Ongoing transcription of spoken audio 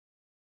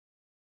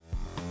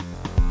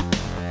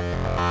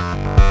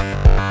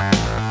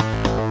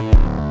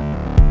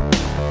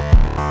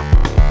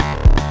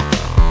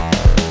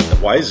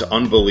Why is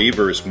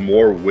unbelievers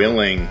more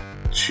willing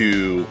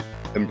to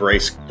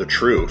embrace the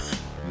truth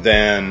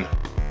than,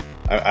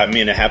 I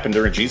mean, it happened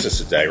during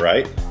Jesus' day,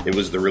 right? It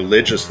was the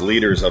religious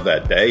leaders of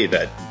that day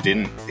that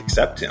didn't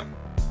accept him.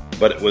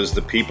 But it was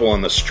the people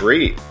on the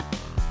street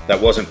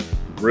that wasn't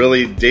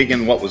really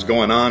digging what was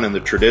going on in the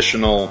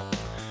traditional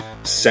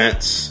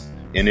sense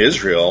in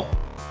Israel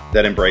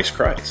that embraced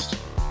Christ.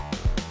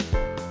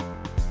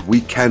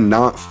 We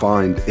cannot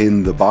find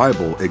in the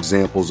Bible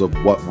examples of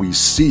what we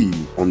see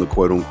on the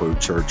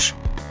quote-unquote church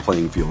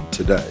playing field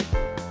today.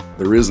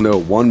 There is no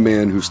one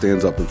man who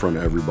stands up in front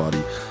of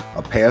everybody.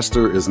 A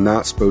pastor is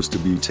not supposed to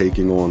be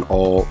taking on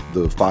all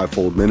the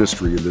fivefold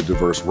ministry and the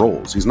diverse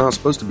roles. He's not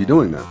supposed to be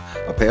doing that.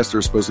 A pastor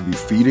is supposed to be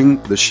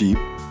feeding the sheep,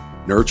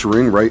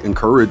 nurturing, right,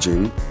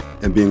 encouraging,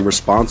 and being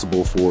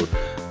responsible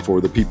for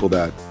the people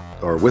that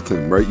are with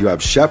him, right? You have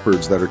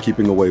shepherds that are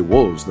keeping away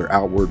wolves. They're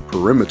outward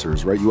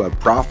perimeters, right? You have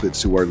prophets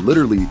who are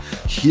literally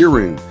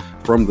hearing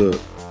from the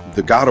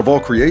God of all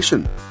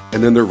creation.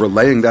 And then they're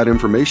relaying that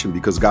information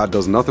because God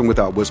does nothing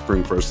without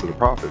whispering first to the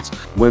prophets.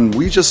 When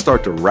we just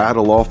start to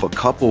rattle off a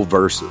couple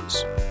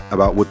verses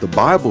about what the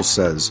Bible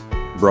says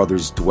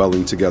brothers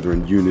dwelling together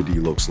in unity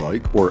looks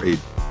like, or a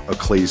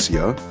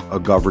ecclesia, a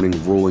governing,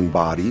 ruling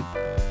body,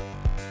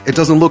 it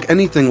doesn't look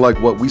anything like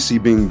what we see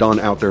being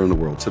done out there in the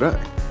world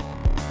today.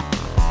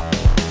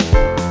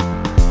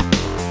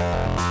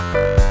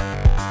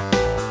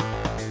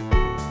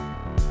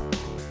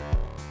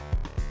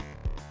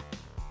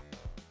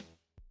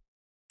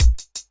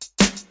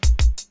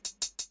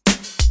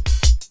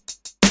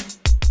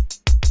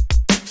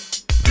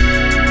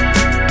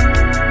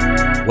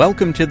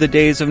 Welcome to the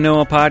Days of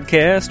Noah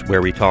podcast,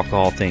 where we talk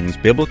all things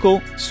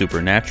biblical,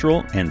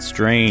 supernatural, and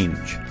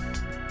strange.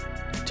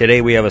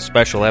 Today we have a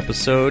special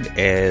episode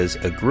as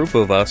a group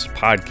of us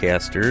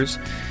podcasters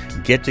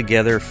get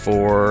together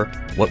for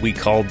what we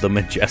called the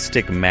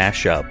Majestic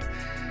Mashup.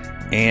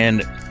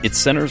 And it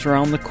centers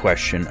around the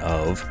question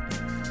of,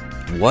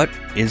 what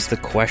is the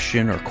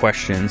question or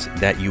questions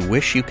that you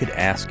wish you could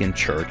ask in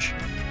church,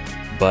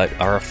 but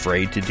are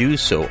afraid to do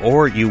so,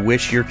 or you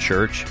wish your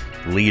church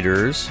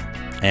leaders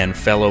and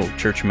fellow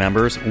church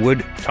members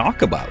would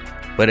talk about,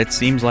 but it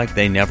seems like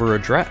they never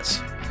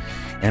address.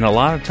 And a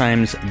lot of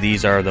times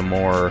these are the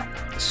more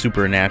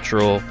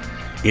supernatural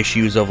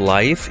issues of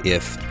life.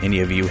 If any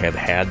of you have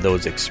had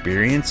those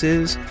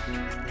experiences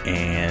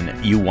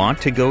and you want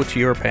to go to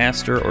your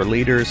pastor or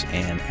leaders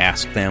and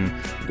ask them,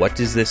 what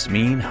does this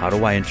mean? How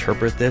do I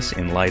interpret this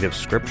in light of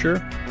Scripture?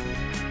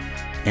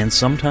 And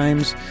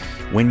sometimes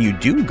when you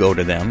do go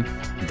to them,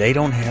 they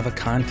don't have a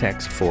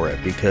context for it,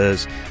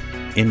 because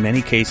in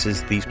many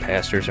cases, these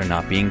pastors are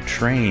not being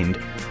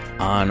trained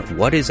on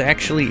what is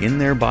actually in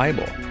their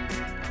Bible.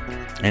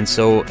 And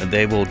so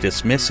they will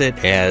dismiss it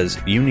as,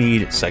 you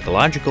need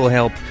psychological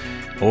help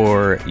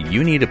or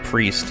you need a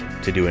priest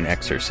to do an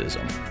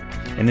exorcism.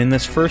 And in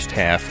this first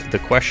half, the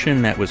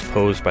question that was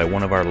posed by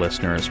one of our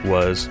listeners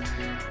was,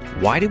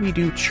 why do we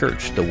do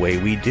church the way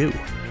we do?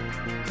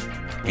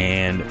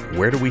 And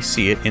where do we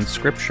see it in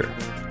Scripture?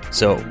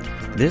 So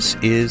this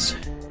is,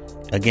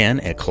 again,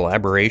 a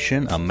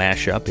collaboration, a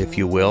mashup, if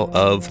you will,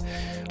 of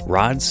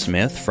Rod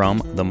Smith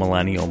from the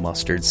Millennial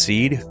Mustard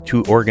Seed,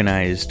 who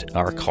organized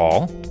our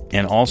call,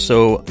 and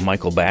also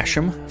Michael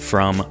Basham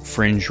from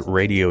Fringe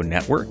Radio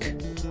Network,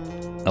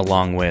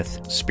 along with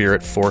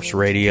Spirit Force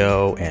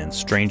Radio and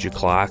Strange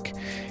O'Clock.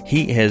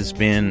 He has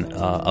been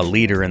a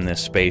leader in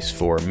this space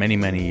for many,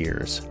 many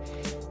years.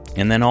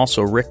 And then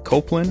also Rick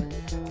Copeland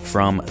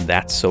from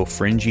That's So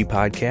Fringy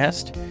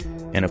podcast,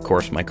 and of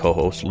course my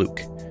co-host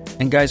Luke.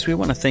 And guys, we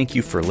want to thank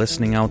you for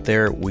listening out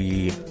there.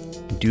 We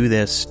do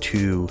this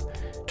to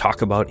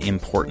talk about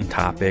important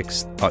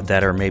topics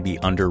that are maybe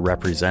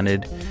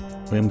underrepresented.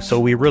 And so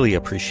we really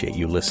appreciate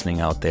you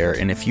listening out there.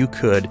 And if you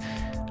could,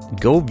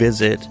 go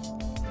visit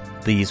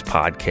these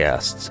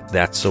podcasts,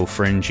 That's So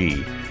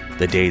Fringy,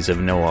 the Days of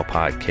Noah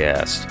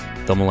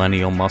podcast, the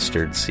Millennial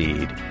Mustard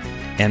Seed,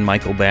 and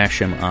Michael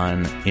Basham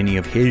on any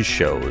of his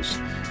shows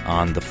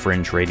on the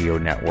Fringe Radio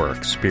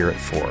Network, Spirit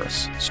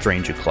Force,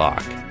 Strange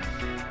O'Clock.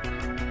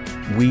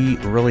 We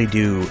really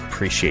do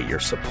appreciate your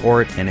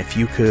support, and if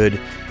you could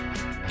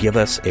give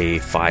us a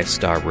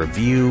 5-star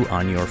review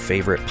on your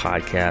favorite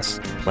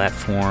podcast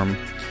platform,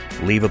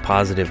 leave a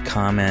positive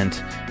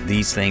comment.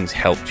 These things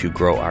help to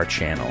grow our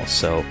channel,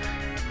 so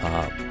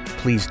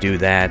please do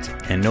that,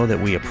 and know that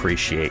we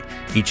appreciate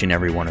each and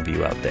every one of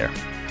you out there.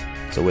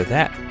 So with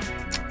that,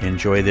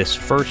 enjoy this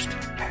first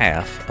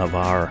half of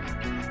our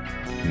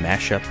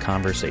mashup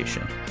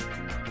conversation.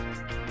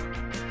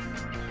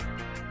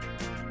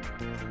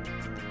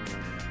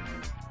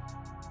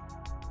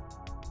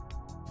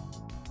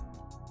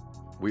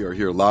 We are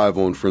here live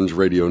on Fringe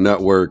Radio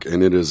Network,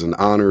 and it is an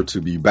honor to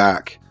be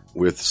back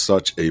with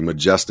such a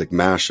majestic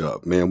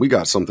mashup. Man, we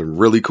got something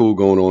really cool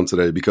going on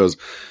today, because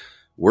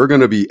we're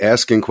going to be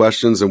asking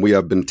questions, and we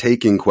have been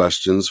taking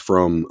questions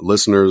from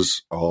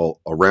listeners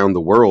all around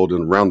the world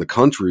and around the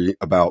country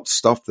about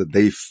stuff that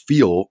they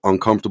feel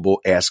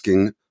uncomfortable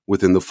asking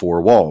within the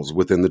four walls,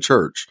 within the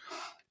church.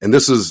 And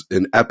this is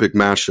an epic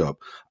mashup.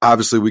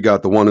 Obviously, we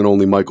got the one and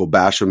only Michael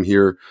Basham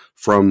here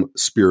from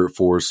Spirit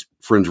Force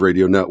Fringe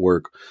Radio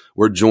Network.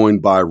 We're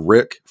joined by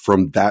Rick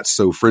from That's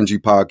So Fringy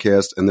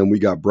podcast. And then we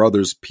got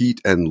brothers Pete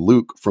and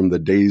Luke from the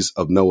Days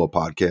of Noah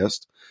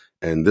podcast.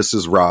 And this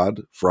is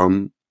Rod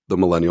from the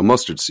Millennial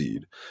Mustard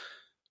Seed.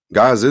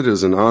 Guys, it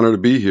is an honor to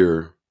be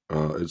here.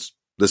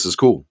 This is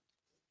cool.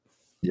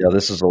 Yeah,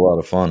 this is a lot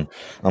of fun.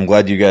 I'm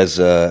glad you guys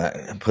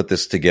put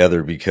this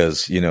together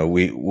because, you know,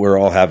 we're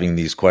all having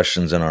these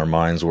questions in our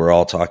minds. We're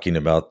all talking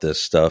about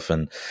this stuff.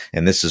 And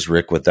this is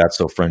Rick with That's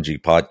So Fringy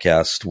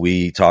podcast.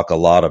 We talk a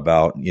lot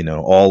about, you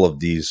know, all of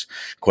these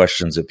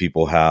questions that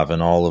people have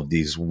and all of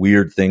these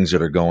weird things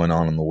that are going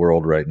on in the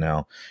world right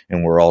now.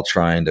 And we're all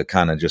trying to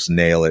kind of just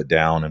nail it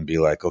down and be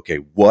like, okay,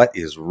 what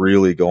is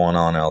really going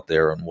on out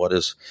there? And what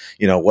is,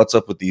 you know, what's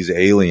up with these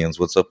aliens?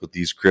 What's up with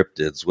these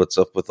cryptids? What's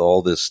up with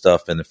all this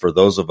stuff? And for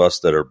those of us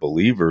that are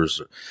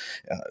believers,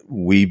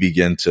 we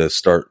begin to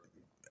start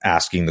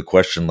asking the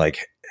question,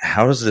 like,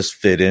 how does this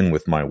fit in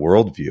with my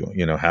worldview?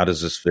 You know, how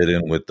does this fit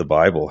in with the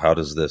Bible? How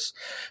does this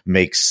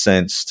make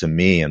sense to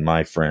me and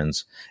my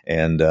friends?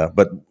 And,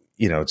 but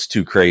you know, it's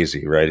too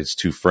crazy, right? It's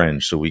too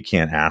fringe. So we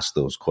can't ask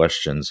those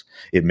questions.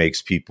 It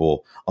makes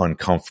people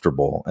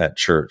uncomfortable at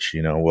church,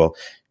 you know. Well,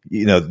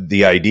 you know,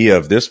 the idea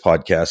of this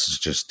podcast is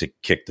just to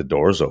kick the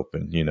doors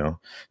open, you know,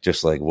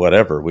 just like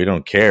whatever. We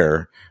don't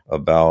care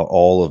about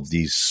all of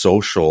these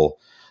social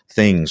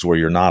things where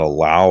you're not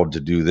allowed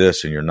to do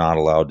this and you're not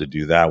allowed to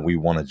do that. We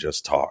want to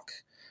just talk.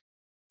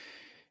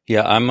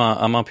 Yeah, I'm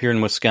up here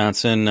in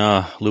Wisconsin.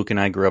 Luke and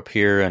I grew up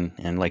here,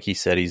 and like he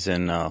said, he's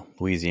in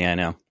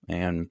Louisiana.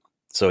 And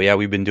so, yeah,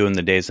 we've been doing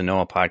the Days of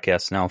Noah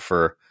podcast now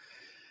for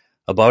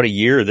about a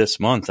year this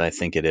month, I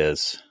think it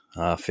is.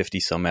 50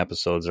 some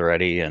episodes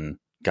already, and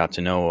got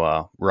to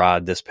know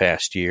Rod this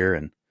past year,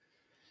 and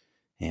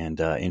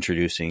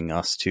introducing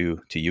us to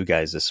you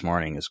guys this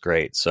morning is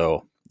great.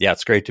 So yeah,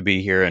 it's great to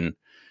be here. And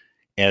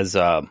as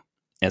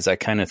I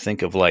kind of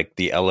think of like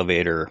the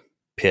elevator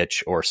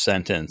pitch or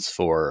sentence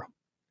for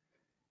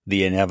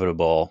the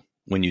inevitable,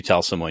 when you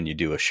tell someone you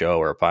do a show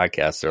or a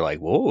podcast, they're like,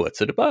 whoa,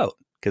 what's it about?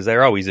 Because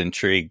they're always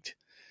intrigued,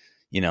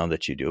 you know,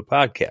 that you do a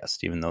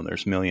podcast, even though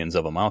there's millions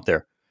of them out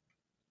there.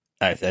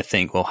 I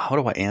think, well, how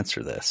do I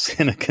answer this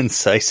in a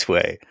concise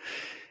way?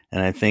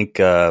 And I think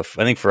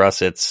for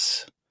us,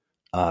 it's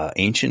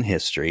ancient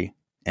history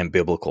and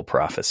biblical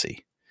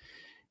prophecy.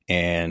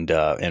 And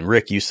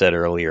Rick, you said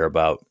earlier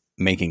about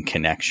making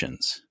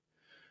connections.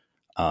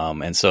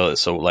 And so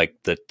like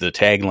the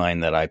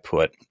tagline that I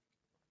put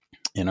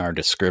in our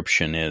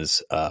description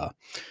is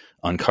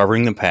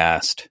uncovering the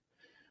past,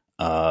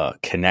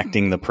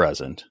 connecting the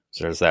present.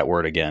 So there's that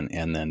word again,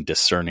 and then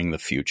discerning the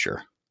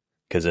future,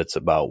 because it's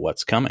about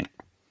what's coming.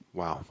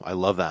 Wow, I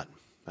love that.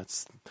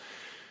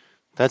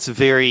 That's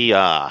very.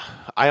 I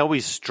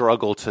always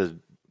struggle to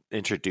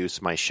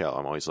introduce my show.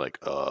 I'm always like,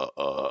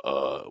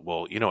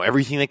 well, you know,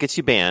 everything that gets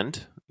you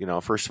banned, you know,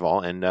 first of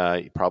all, and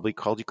probably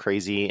called you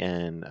crazy,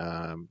 and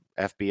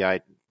FBI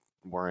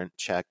warrant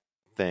check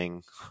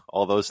thing,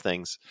 all those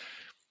things.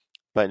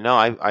 But no,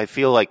 I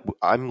feel like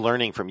I'm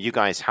learning from you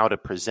guys how to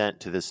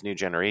present to this new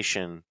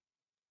generation,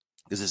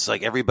 because it's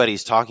like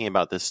everybody's talking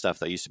about this stuff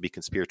that used to be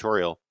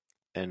conspiratorial.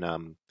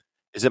 And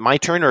is it my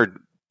turn, or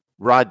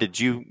Rod? Are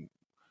you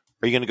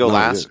going to go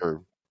last? Yeah.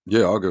 Or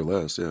Yeah, I'll go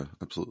last. Yeah,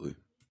 absolutely.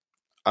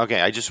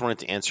 Okay, I just wanted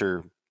to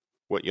answer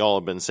what y'all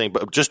have been saying,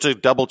 but just to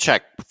double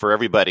check for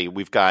everybody,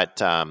 we've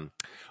got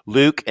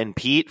Luke and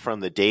Pete from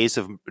the Days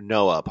of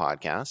Noah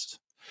podcast,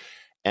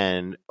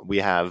 and we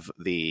have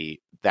the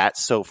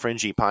That's So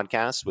Fringy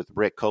podcast with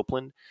Rick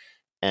Copeland,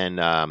 and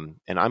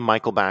I'm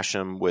Michael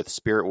Basham with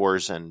Spirit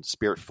Wars and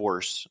Spirit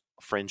Force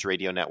Fringe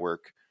Radio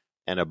Network,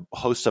 and a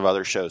host of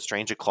other shows,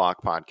 Strange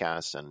O'Clock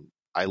podcast, and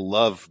I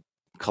love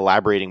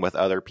collaborating with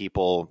other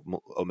people,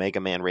 Omega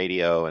Man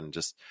Radio, and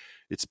just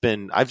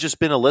I've just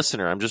been a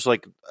listener. I'm just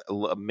like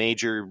a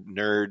major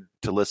nerd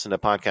to listen to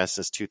podcasts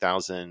since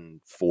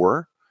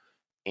 2004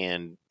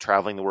 and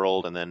traveling the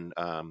world. And then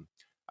I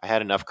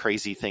had enough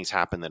crazy things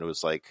happen that it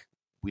was like,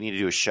 we need to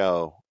do a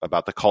show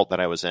about the cult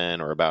that I was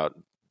in, or about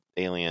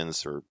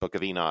aliens, or Book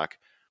of Enoch.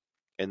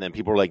 And then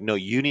people were like, no,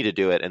 you need to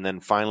do it. And then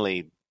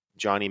finally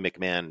Johnny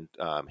McMahon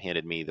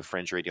handed me the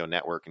Fringe Radio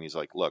Network, and he's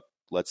like, look,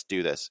 let's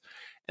do this.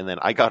 And then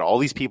I got all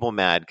these people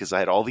mad because I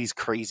had all these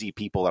crazy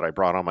people that I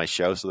brought on my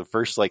show. So the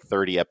first like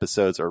 30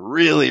 episodes are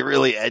really,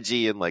 really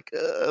edgy, and like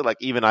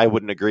even I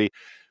wouldn't agree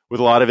with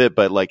a lot of it.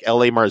 But like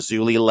L.A.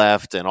 Marzulli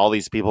left, and all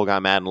these people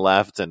got mad and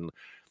left. And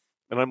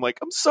I'm like,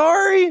 I'm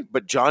sorry.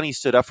 But Johnny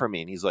stood up for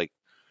me, and he's like,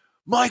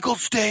 Michael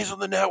stays on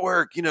the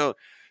network, you know.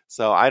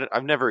 So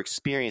I've never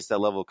experienced that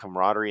level of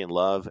camaraderie and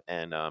love.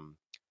 And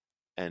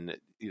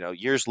you know,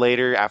 years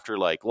later, after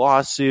like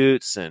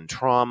lawsuits and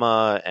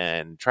trauma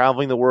and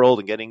traveling the world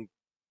and getting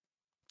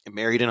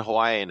married in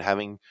Hawaii and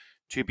having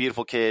 2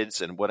 beautiful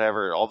kids and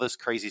whatever, all this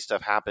crazy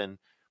stuff happened,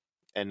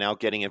 and now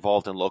getting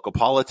involved in local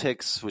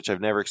politics, which I've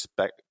never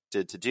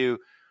expected to do,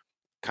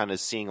 kind of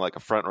seeing like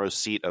a front row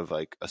seat of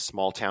like a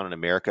small town in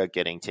America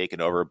getting taken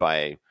over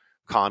by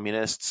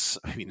communists.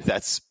 I mean,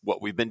 that's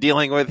what we've been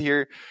dealing with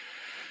here.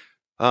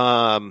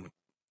 I'm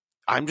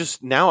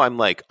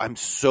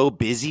so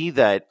busy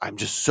that I'm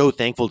just so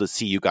thankful to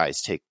see you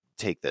guys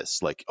take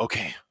this. Like,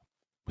 okay,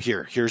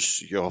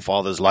 here's your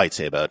father's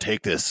lightsaber.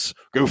 Take this.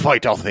 Go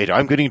fight Darth Vader.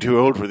 I'm getting too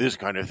old for this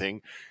kind of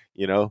thing.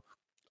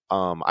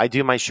 I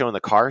do my show in the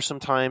car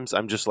sometimes.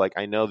 I'm just like,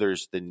 I know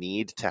there's the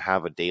need to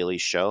have a daily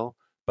show,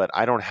 but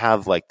I don't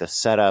have like the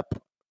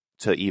setup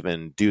to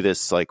even do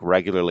this like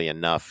regularly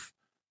enough.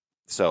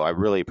 So I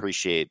really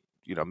appreciate,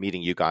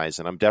 meeting you guys,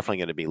 and I'm definitely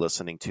going to be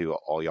listening to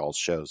all y'all's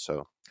shows.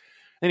 So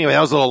anyway,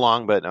 that was a little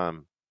long, but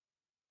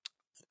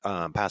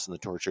passing the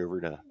torch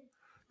over to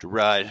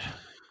Rod,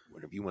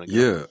 whatever you want to go.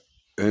 Yeah.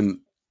 And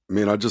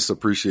man, I just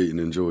appreciate and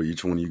enjoy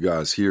each one of you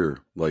guys here.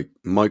 Like,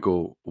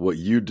 Michael, what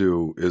you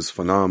do is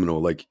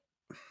phenomenal. Like,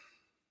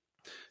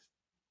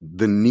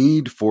 the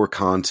need for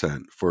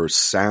content, for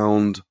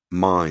sound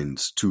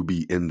minds to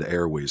be in the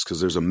airways, because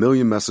there's a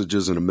million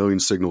messages and a million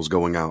signals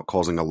going out,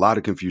 causing a lot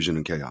of confusion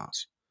and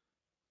chaos.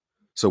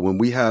 So when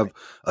we have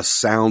a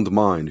sound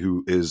mind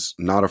who is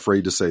not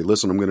afraid to say,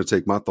 listen, I'm going to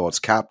take my thoughts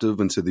captive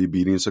into the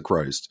obedience of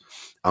Christ.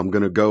 I'm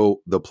going to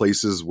go the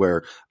places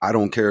where I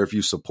don't care if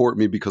you support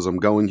me because I'm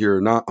going here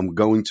or not. I'm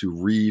going to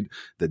read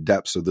the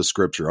depths of the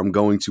scripture. I'm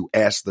going to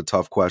ask the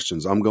tough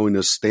questions. I'm going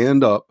to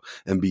stand up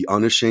and be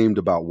unashamed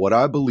about what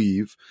I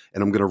believe.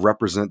 And I'm going to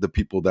represent the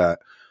people that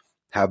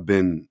have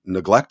been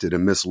neglected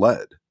and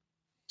misled.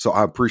 So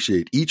I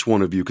appreciate each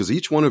one of you, because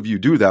each one of you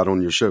do that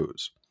on your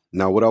shows.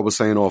 Now, what I was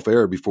saying off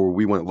air before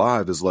we went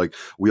live is like,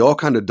 we all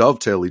kind of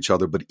dovetail each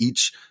other, but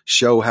each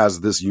show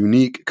has this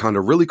unique kind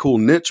of really cool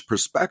niche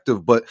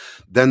perspective. But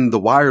then the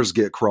wires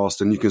get crossed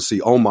and you can see,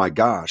 oh my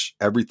gosh,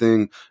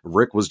 everything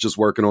Rick was just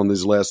working on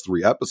these last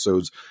 3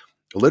 episodes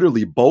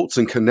literally bolts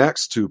and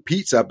connects to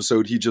Pete's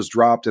episode he just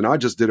dropped. And I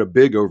just did a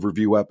big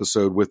overview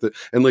episode with it.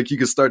 And like, you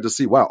can start to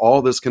see, wow,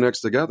 all this connects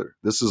together.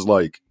 This is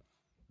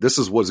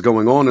what's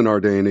going on in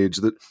our day and age,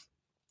 that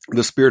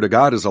the Spirit of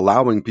God is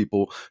allowing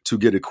people to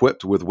get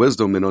equipped with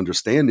wisdom and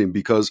understanding,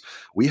 because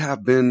we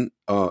have been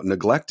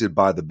neglected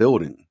by the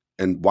building.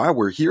 And why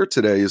we're here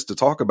today is to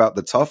talk about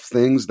the tough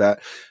things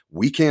that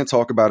we can't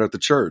talk about at the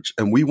church.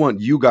 And we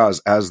want you guys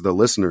as the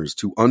listeners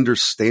to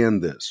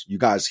understand this. You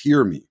guys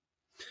hear me.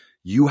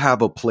 You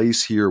have a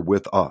place here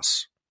with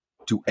us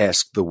to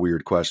ask the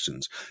weird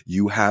questions.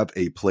 You have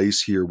a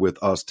place here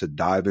with us to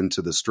dive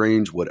into the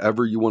strange,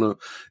 whatever you want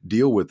to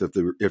deal with.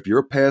 If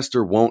your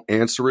pastor won't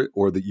answer it,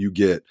 or that you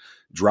get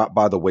dropped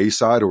by the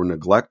wayside or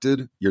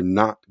neglected, you're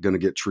not going to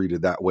get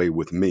treated that way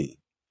with me.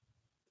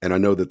 And I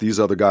know that these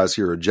other guys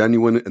here are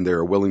genuine, and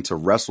they're willing to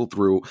wrestle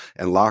through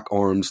and lock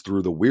arms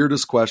through the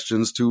weirdest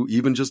questions to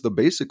even just the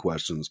basic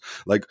questions.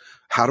 Like,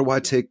 how do I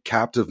take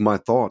captive my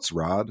thoughts,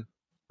 Rod?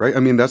 Right? I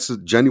mean, that's a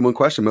genuine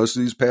question. Most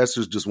of these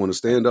pastors just want to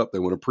stand up. They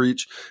want to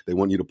preach. They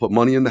want you to put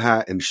money in the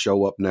hat and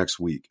show up next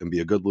week and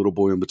be a good little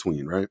boy in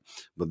between, right?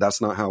 But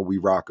that's not how we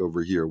rock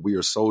over here. We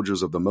are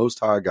soldiers of the Most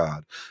High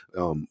God.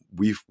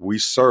 We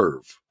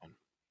serve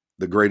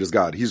the greatest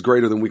God. He's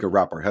greater than we can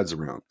wrap our heads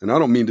around. And I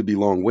don't mean to be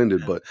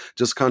long-winded, but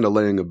just kind of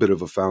laying a bit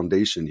of a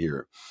foundation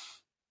here.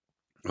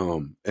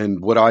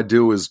 And what I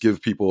do is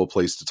give people a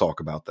place to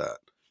talk about that.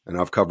 And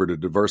I've covered a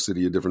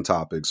diversity of different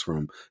topics,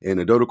 from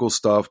anecdotal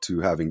stuff to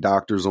having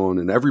doctors on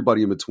and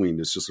everybody in between.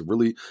 It's just a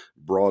really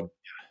broad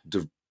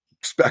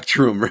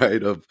spectrum,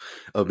 right, of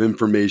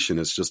information.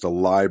 It's just a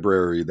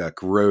library that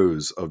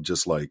grows of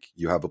just like,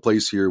 you have a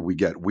place here, we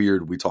get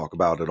weird, we talk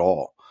about it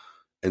all.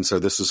 And so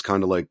this is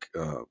kind of like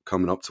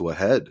coming up to a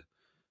head,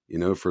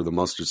 for the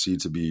mustard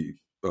seed to be,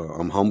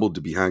 I'm humbled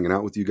to be hanging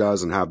out with you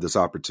guys and have this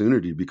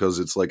opportunity, because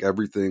it's like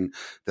everything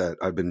that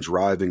I've been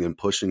driving and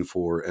pushing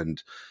for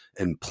and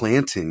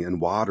planting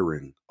and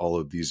watering all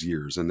of these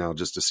years. And now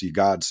just to see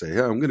God say, hey,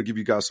 I'm going to give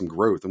you guys some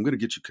growth. I'm going to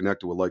get you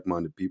connected with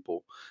like-minded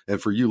people.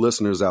 And for you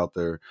listeners out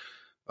there,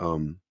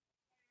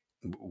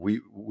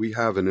 we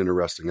have an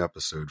interesting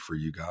episode for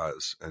you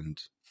guys,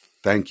 and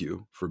thank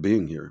you for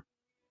being here.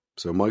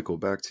 So Michael,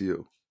 back to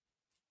you.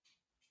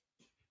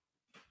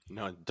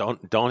 No,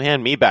 don't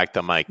hand me back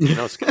the mic. You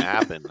know what's going to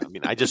happen. I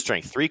mean, I just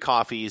drank 3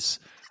 coffees.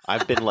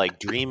 I've been like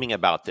dreaming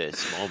about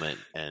this moment,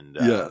 and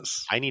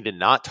yes, I need to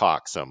not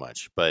talk so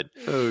much. But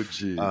oh,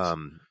 geez.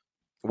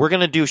 We're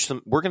gonna do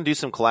some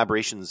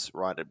collaborations,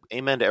 Rod.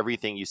 Amen to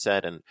everything you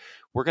said, and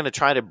we're gonna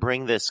try to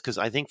bring this, because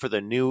I think for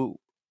the new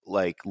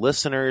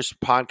listeners,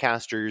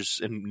 podcasters,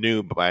 and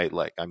new by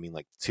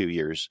 2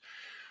 years,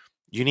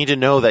 you need to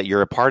know that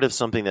you're a part of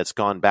something that's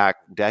gone back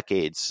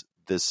decades.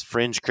 This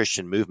fringe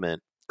Christian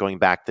movement, going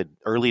back the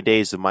early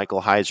days of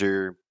Michael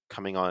Heiser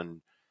coming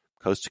on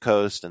Coast to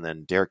Coast, and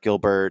then Derek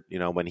Gilbert,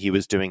 when he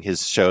was doing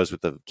his shows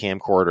with the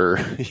camcorder,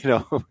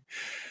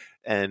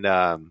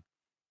 and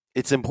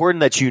it's important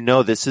that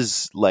this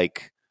is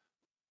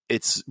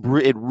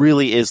it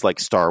really is like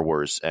Star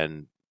Wars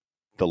and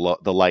the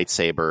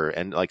lightsaber,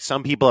 and like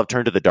some people have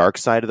turned to the dark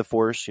side of the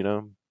Force,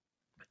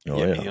 Oh,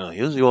 yeah.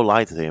 Here's your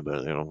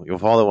lightsaber, your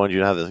father wanted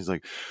you to have this. He's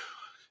like,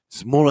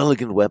 it's a more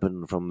elegant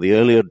weapon from the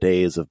earlier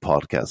days of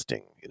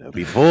podcasting,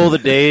 before the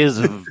days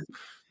of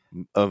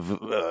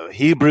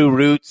Hebrew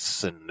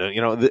roots, and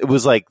it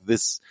was like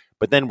this.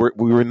 But then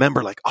we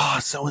remember, like, oh,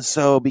 so and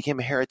so became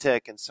a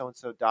heretic, and so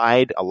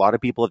died. A lot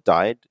of people have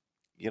died.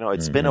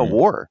 It's been a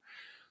war.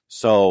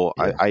 So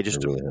Yeah, I it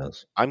really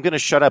has. I'm going to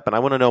shut up, and I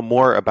want to know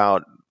more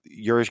about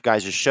your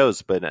guys'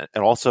 shows, but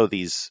and also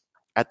these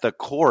at the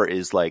core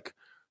is like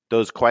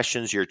those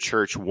questions your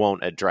church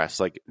won't address.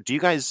 Like, do you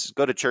guys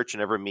go to church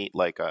and ever meet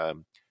like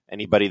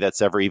anybody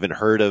that's ever even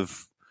heard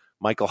of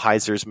Michael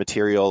Heiser's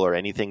material or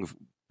anything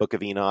Book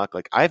of Enoch?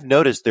 Like, I've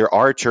noticed there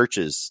are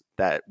churches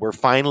that we're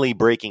finally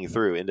breaking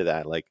through into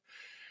that. Like,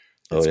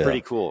 it's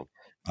pretty cool.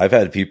 I've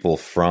had people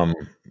from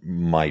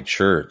my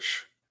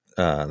church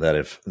that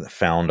have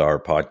found our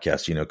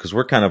podcast, because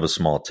we're kind of a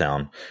small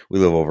town. We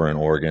live over in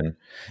Oregon,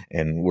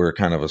 and we're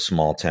kind of a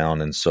small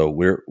town, and so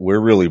we're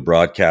really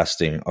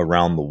broadcasting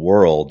around the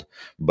world,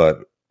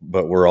 but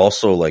we're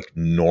also like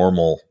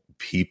normal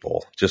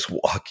people just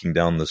walking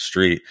down the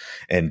street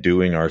and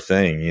doing our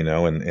thing,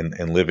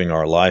 and living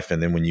our life.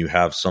 And then when you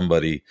have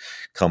somebody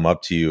come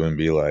up to you and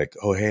be like,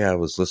 oh, hey, I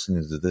was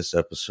listening to this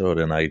episode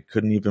and I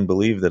couldn't even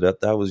believe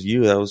that was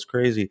you. That was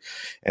crazy.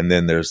 And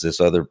then there's this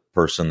other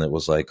person that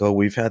was like, oh,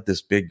 we've had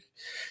this big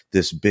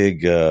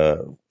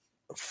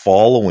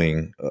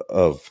following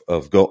of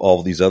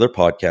all these other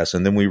podcasts,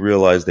 and then we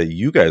realized that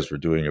you guys were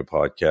doing a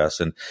podcast,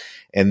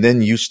 and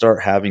then you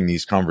start having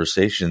these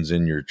conversations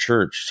in your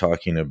church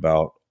talking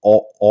about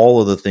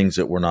all of the things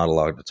that we're not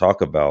allowed to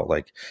talk about,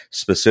 like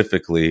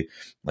specifically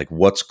like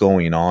what's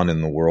going on in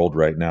the world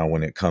right now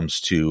when it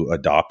comes to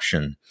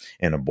adoption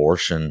and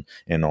abortion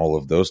and all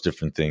of those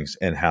different things,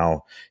 and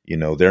how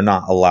they're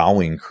not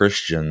allowing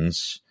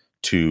Christians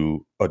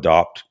to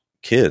adopt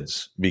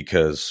kids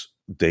because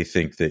they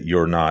think that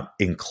you're not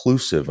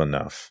inclusive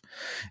enough.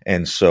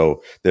 And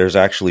so there's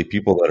actually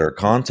people that are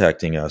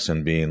contacting us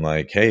and being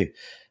like, hey,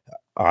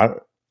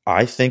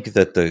 I think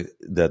that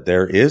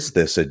there is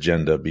this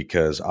agenda,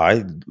 because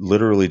I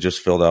literally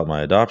just filled out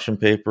my adoption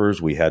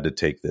papers. We had to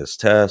take this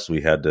test.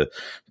 We had to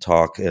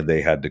talk, and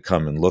they had to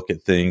come and look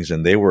at things.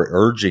 And they were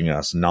urging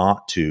us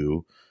not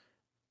to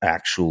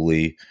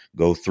actually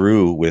go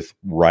through with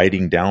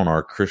writing down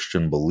our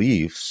Christian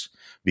beliefs,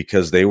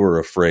 because they were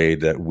afraid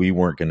that we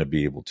weren't going to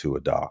be able to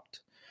adopt.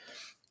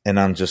 And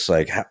I'm just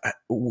like,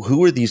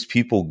 who are these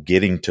people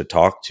getting to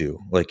talk to?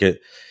 Like,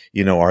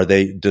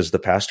 does the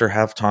pastor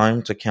have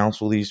time to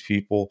counsel these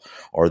people?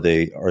 Are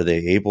they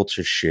able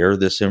to share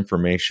this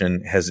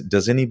information?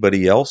 Does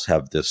anybody else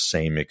have this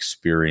same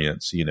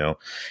experience?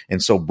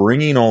 And so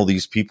bringing all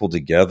these people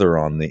together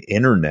on the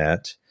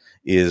internet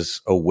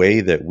is a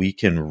way that we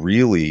can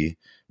really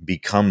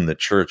become the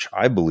church,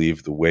 I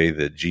believe, the way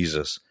that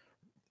Jesus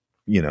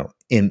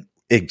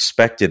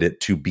expected it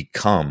to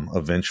become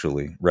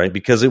eventually, right?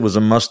 Because it was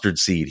a mustard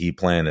seed he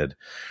planted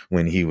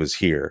when he was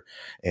here,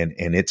 and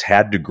it's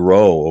had to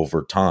grow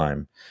over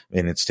time,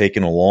 and it's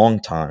taken a long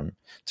time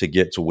to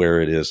get to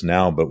where it is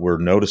now. But we're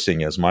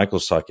noticing, as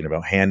Michael's talking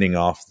about, handing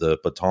off the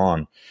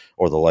baton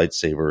or the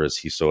lightsaber, as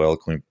he so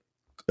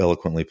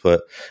eloquently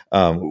put,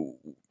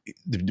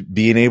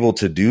 being able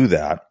to do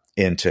that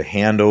and to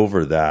hand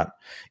over that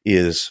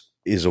is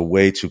a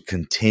way to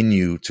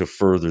continue to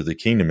further the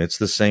kingdom. It's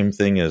the same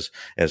thing as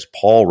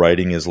Paul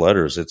writing his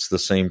letters. It's the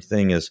same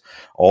thing as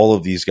all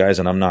of these guys.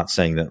 And I'm not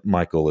saying that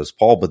Michael is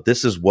Paul, but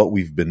this is what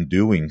we've been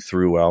doing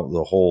throughout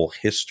the whole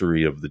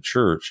history of the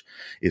church,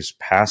 is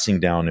passing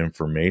down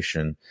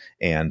information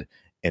and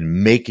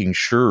making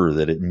sure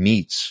that it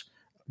meets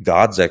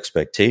God's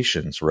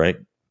expectations, right?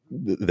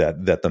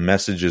 That the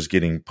message is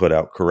getting put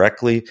out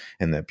correctly,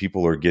 and that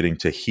people are getting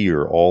to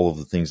hear all of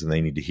the things that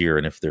they need to hear.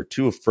 And if they're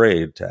too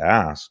afraid to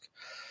ask,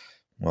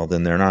 well,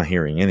 then they're not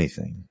hearing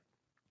anything.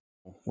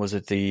 Was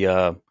it the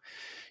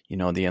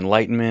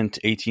Enlightenment,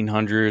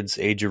 1800s,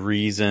 Age of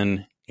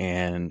Reason,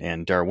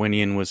 and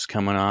Darwinian was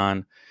coming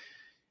on?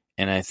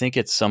 And I think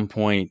at some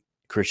point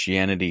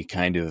Christianity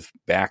kind of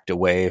backed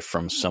away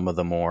from some of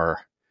the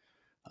more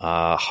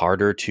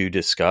harder to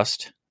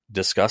discuss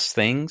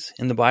things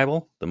in the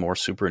Bible, the more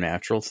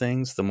supernatural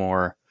things, the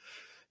more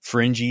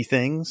fringy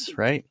things,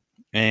 right?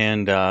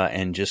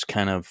 And just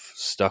kind of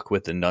stuck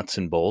with the nuts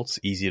and bolts,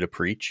 easy to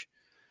preach.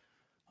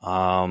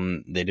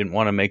 They didn't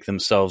want to make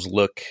themselves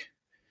look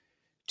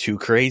too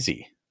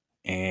crazy,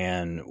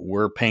 and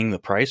we're paying the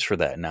price for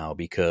that now,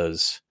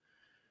 because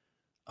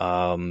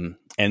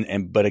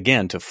but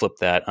again, to flip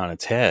that on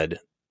its head,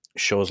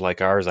 shows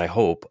like ours, I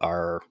hope,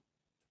 are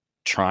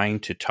trying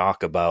to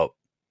talk about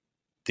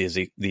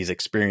these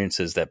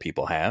experiences that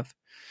people have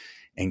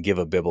and give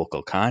a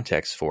biblical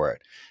context for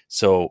it.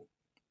 So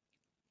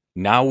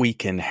now we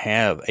can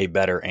have a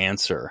better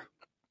answer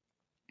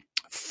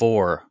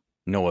for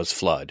Noah's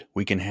flood.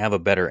 We can have a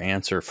better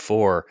answer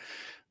for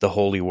the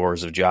holy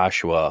wars of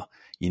Joshua,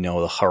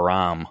 the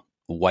Haram,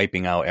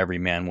 wiping out every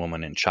man,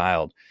 woman, and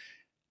child.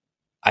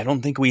 I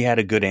don't think we had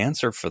a good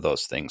answer for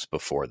those things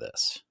before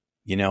this.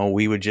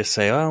 We would just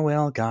say, oh,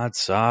 well, God's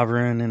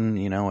sovereign,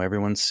 and,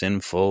 everyone's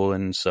sinful,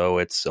 and so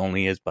it's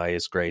only by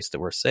his grace that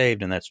we're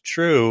saved. And that's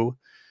true.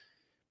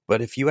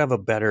 But if you have a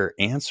better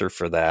answer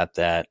for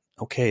that,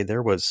 okay,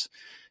 there was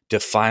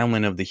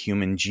defilement of the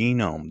human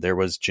genome. There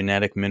was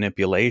genetic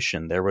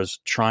manipulation. There was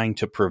trying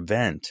to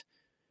prevent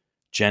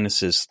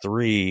Genesis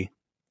 3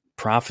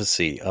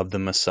 prophecy of the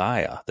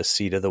Messiah, the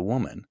seed of the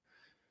woman.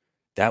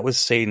 That was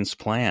Satan's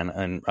plan.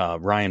 And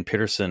Ryan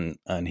Peterson,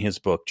 in his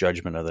book,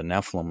 Judgment of the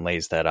Nephilim,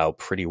 lays that out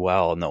pretty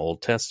well in the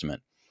Old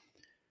Testament.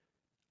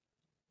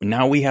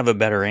 Now we have a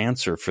better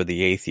answer for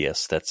the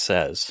atheist that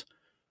says,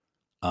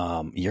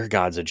 your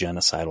God's a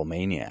genocidal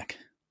maniac.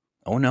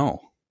 Oh,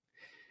 no.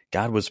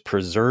 God was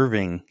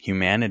preserving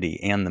humanity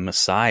and the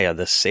Messiah,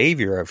 the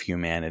Savior of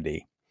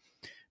humanity,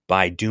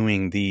 by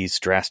doing these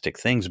drastic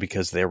things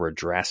because there were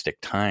drastic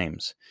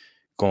times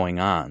going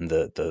on.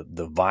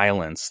 The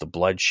violence, the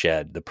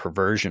bloodshed, the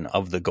perversion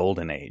of the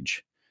Golden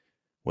Age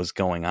was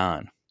going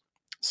on.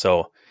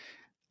 So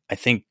I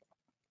think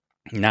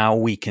now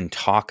we can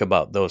talk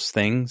about those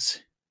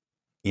things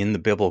in the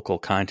biblical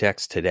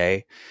context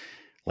today.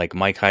 Like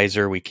Mike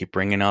Heiser, we keep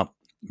bringing up,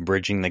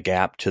 bridging the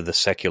gap to the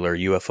secular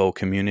UFO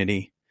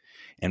community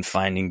and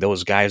finding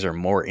those guys are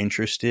more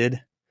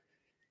interested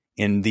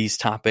in these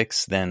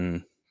topics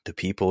than the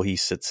people he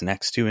sits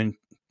next to in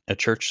a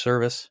church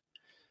service.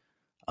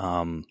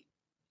 And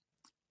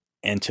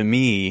to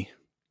me,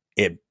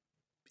 it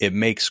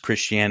makes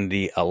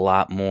Christianity a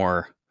lot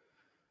more.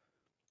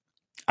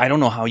 I don't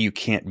know how you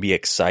can't be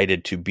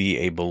excited to be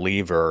a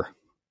believer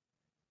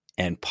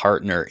and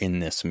partner in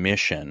this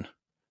mission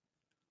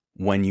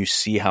when you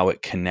see how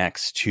it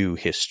connects to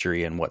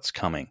history and what's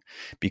coming.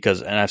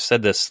 Because, and I've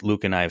said this,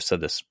 Luke and I have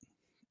said this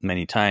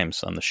many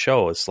times on the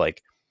show, it's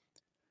like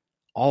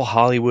all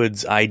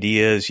Hollywood's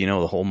ideas,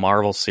 the whole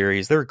Marvel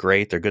series, they're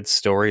great. They're good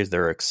stories.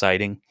 They're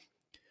exciting.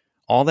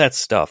 All that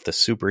stuff, the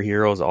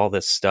superheroes, all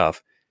this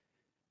stuff,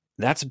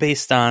 that's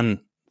based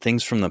on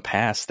things from the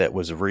past that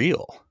was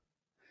real.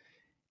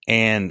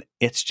 And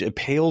it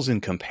pales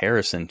in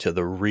comparison to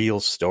the real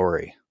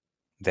story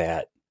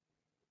that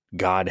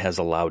God has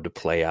allowed to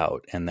play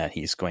out and that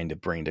he's going to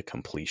bring to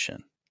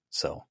completion.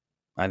 So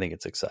I think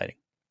it's exciting.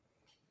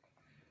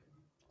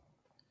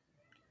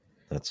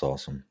 That's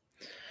awesome.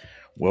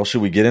 Well,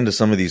 should we get into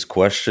some of these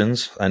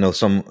questions? I know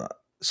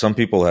some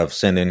people have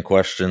sent in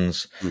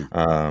questions,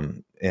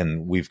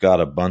 and we've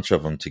got a bunch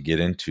of them to get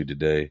into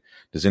today.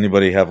 Does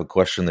anybody have a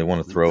question they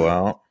want to throw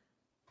out?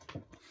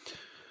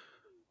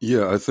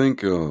 Yeah, I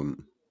think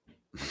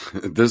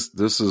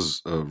this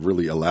is a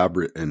really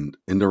elaborate and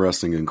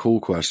interesting and cool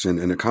question,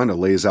 and it kind of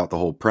lays out the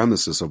whole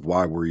premises of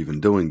why we're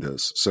even doing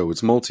this. So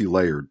it's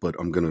multi-layered, but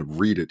I'm going to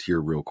read it here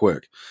real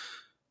quick.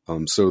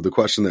 So the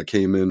question that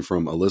came in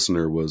from a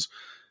listener was,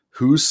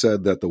 who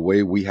said that the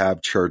way we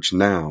have church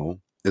now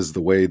is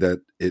the way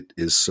that it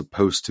is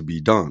supposed to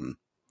be done?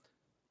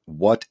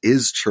 What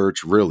is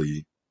church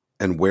really,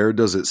 and where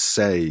does it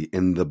say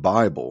in the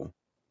Bible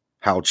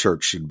how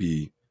church should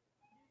be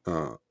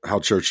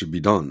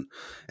done?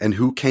 And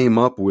who came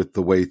up with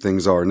the way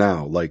things are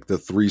now, like the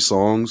 3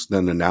 songs,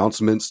 then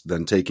announcements,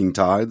 then taking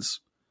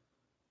tithes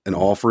and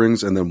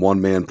offerings, and then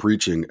one man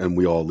preaching, and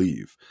we all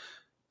leave.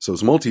 So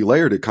it's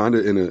multi-layered. It kind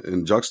of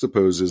in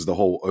juxtaposes the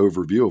whole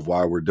overview of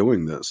why we're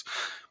doing this.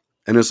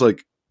 And it's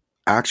like,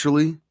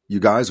 actually, you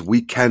guys,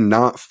 we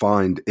cannot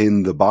find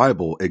in the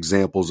Bible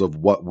examples of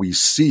what we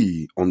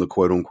see on the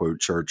quote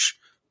unquote church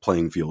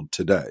playing field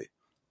today.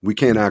 We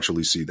can't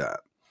actually see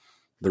that.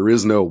 There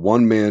is no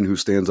one man who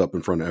stands up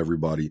in front of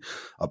everybody.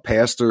 A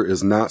pastor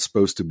is not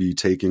supposed to be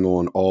taking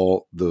on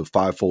all the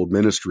fivefold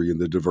ministry and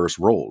the diverse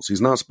roles.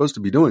 He's not supposed to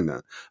be doing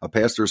that. A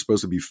pastor is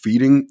supposed to be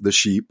feeding the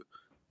sheep,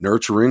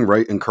 nurturing,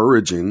 right,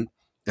 encouraging,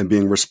 and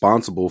being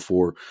responsible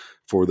for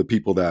the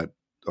people that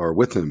are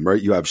with him,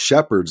 right? You have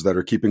shepherds that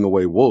are keeping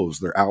away wolves.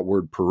 They're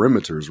outward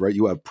perimeters, right?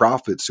 You have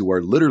prophets who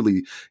are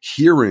literally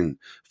hearing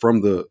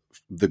from the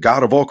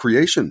God of all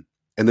creation.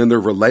 And then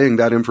they're relaying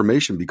that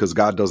information because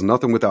God does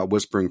nothing without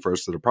whispering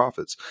first to the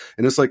prophets.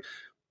 And it's like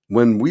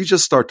when we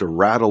just start to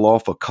rattle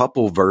off a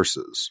couple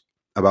verses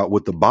about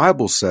what the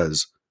Bible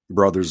says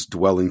brothers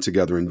dwelling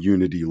together in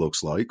unity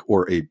looks like,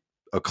 or a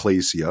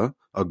ecclesia,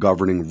 a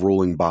governing,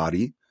 ruling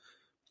body,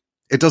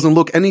 it doesn't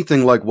look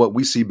anything like what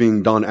we see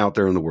being done out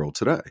there in the world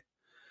today.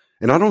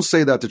 And I don't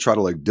say that to try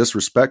to like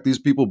disrespect these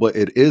people, but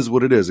it is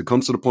what it is. It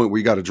comes to the point where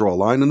you got to draw a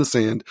line in the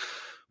sand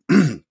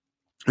and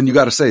you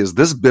got to say, is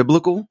this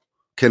biblical?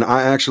 Can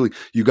I actually,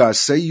 you guys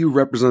say you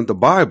represent the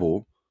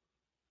Bible,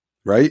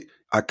 right?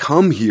 I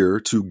come here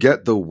to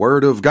get the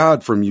word of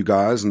God from you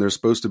guys, and there's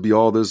supposed to be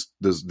all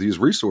these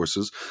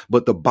resources,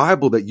 but the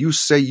Bible that you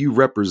say you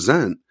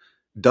represent,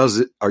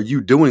 are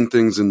you doing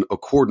things in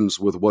accordance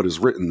with what is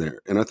written there?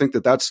 And I think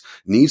that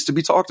needs to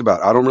be talked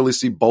about. I don't really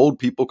see bold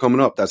people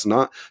coming up. That's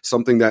not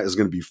something that is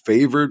going to be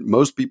favored.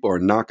 Most people are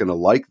not going to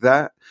like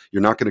that.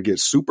 You're not going to get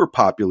super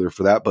popular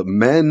for that, but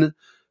men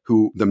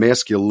who, the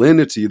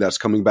masculinity that's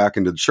coming back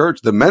into the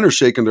church, the men are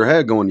shaking their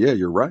head going, yeah,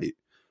 you're right.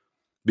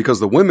 Because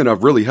the women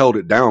have really held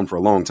it down for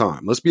a long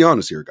time. Let's be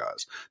honest here,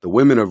 guys. The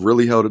women have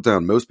really held it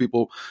down. Most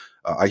people,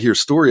 I hear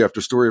story after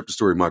story after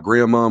story. My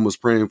grandmom was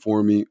praying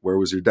for me. Where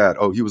was your dad?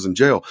 Oh, he was in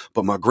jail.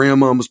 But my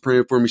grandmom was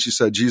praying for me. She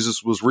said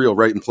Jesus was real,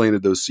 right? And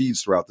planted those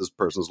seeds throughout this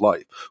person's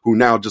life, who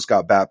now just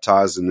got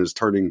baptized and is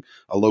turning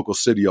a local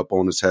city up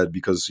on his head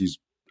because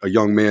a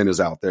young man is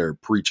out there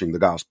preaching the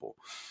gospel,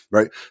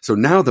 right? So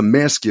now the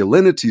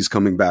masculinity is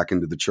coming back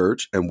into the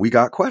church, and we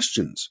got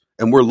questions,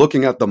 and we're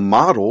looking at the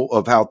model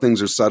of how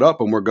things are set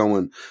up, and we're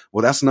going,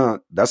 well, that's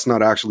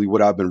not actually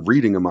what I've been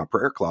reading in my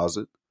prayer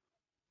closet.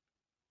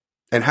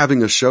 And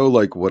having a show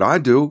like what I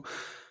do,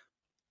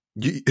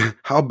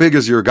 how big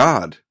is your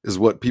God is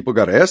what people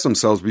got to ask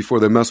themselves before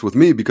they mess with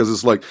me, because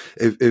it's like,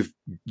 if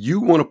you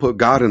want to put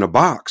God in a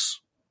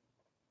box,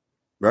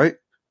 right?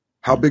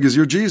 How big is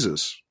your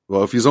Jesus?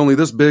 Well, if he's only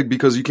this big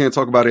because you can't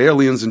talk about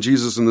aliens and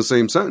Jesus in the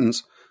same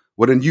sentence,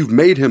 well, then you've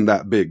made him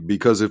that big,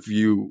 because if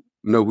you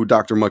know who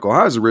Dr. Michael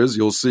Heiser is,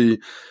 you'll see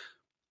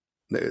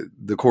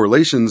the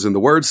correlations and the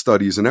word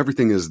studies and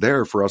everything is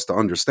there for us to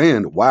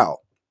understand, wow,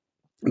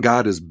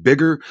 God is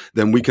bigger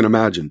than we can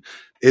imagine.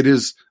 It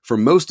is, for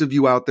most of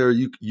you out there,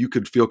 you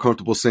could feel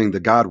comfortable saying the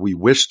God we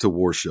wish to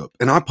worship.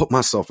 And I put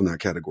myself in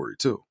that category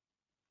too,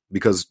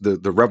 because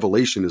the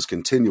revelation is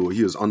continual.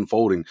 He is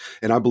unfolding.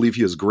 And I believe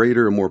he is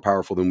greater and more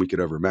powerful than we could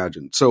ever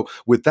imagine. So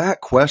with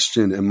that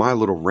question and my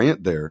little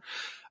rant there,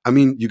 I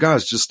mean, you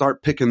guys just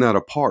start picking that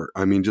apart.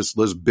 I mean, just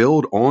let's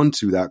build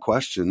onto that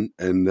question,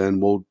 and then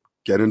we'll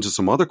get into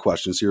some other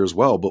questions here as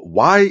well. But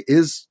why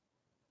is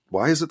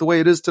it the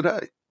way it is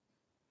today?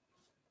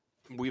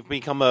 We've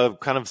become a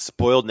kind of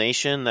spoiled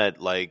nation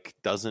that like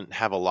doesn't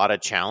have a lot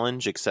of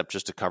challenge except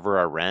just to cover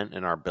our rent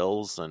and our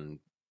bills. And,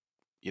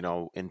 you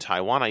know, in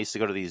Taiwan, I used to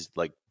go to these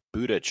like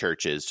Buddha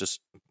churches, just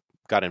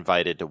got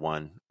invited to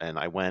one, and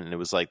I went, and it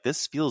was like,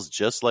 this feels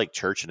just like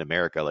church in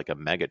America, like a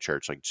mega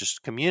church, like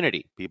just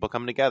community, people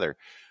coming together.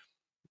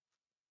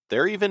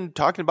 They're even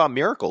talking about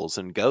miracles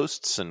and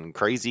ghosts and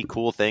crazy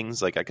cool things.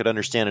 Like I could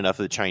understand enough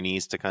of the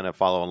Chinese to kind of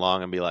follow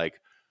along and be like,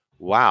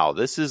 wow,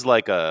 this is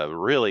like a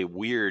really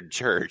weird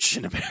church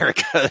in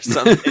America or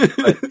something.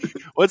 But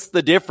what's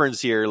the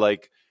difference here?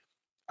 Like,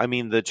 I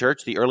mean,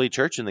 the early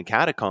church in the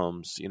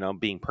catacombs, you know,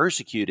 being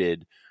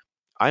persecuted.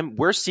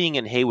 We're seeing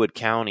in Haywood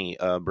County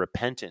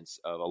repentance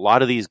of a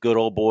lot of these good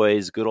old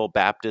boys, good old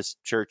Baptist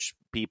church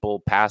people,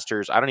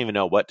 pastors. I don't even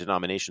know what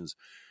denominations,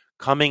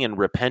 coming and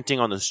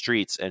repenting on the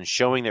streets and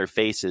showing their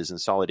faces in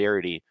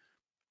solidarity,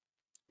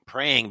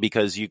 praying,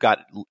 because you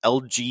got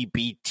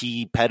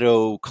LGBT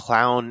pedo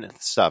clown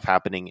stuff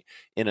happening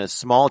in a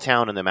small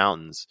town in the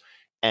mountains.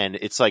 And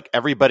it's like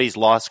everybody's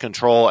lost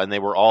control, and they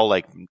were all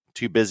like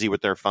too busy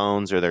with their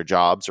phones or their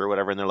jobs or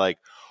whatever. And they're like,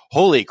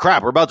 holy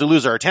crap, we're about to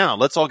lose our town.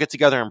 Let's all get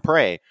together and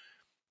pray.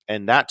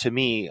 And that, to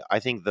me, I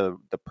think the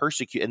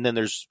and then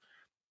there's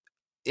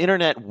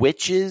internet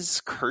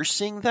witches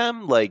cursing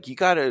them. Like you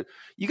gotta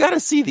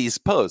see these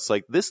posts.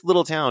 Like this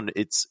little town,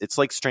 it's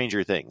like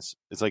Stranger Things.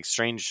 It's like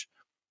strange,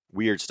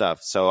 weird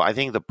stuff. So I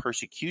think the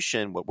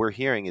persecution, what we're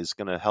hearing, is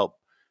going to help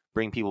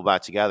bring people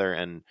back together.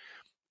 And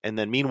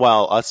then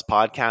meanwhile, us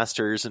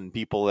podcasters and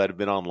people that have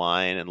been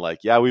online and like,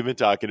 yeah, we've been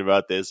talking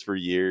about this for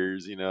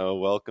years, you know,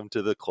 welcome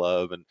to the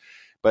club.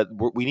 But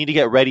we need to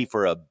get ready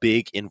for a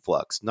big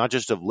influx, not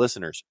just of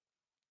listeners,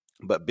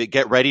 but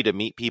get ready to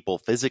meet people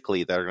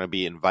physically that are going to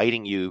be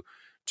inviting you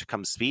to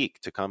come speak,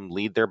 to come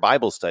lead their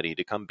Bible study,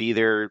 to come be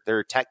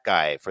their tech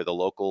guy for the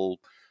local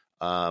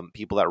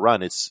people that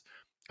run.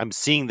 I'm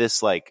seeing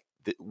this, like,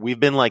 we've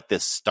been like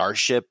this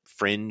starship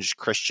fringe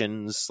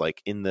Christians,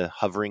 like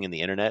hovering in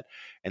the internet.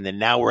 And then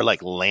now we're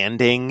like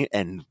landing,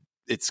 and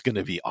it's going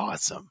to be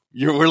awesome.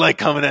 We're like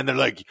coming in. They're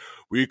like,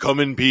 we come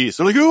in peace.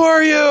 They're like, who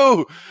are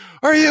you?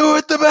 Are you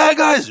with the bad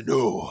guys?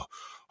 No,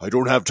 I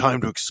don't have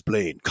time to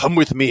explain. Come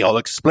with me. I'll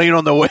explain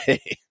on the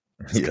way.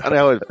 It's kind of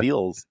how it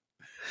feels.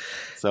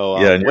 So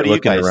what do you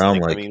guys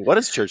think? Like, I mean, what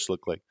does church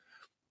look like?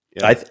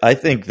 Yeah. I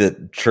think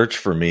that church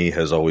for me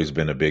has always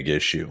been a big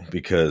issue,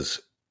 because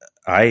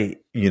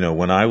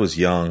when I was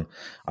young,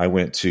 I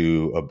went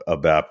to a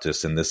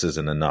Baptist, and this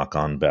isn't a knock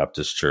on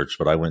Baptist church,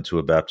 but I went to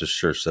a Baptist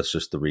church. That's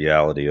just the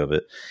reality of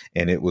it.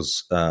 And it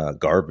was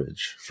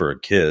garbage for a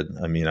kid.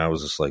 I mean, I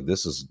was just like,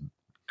 this is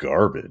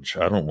garbage.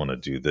 I don't want to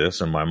do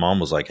this. And my mom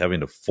was like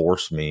having to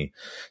force me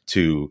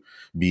to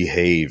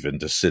behave and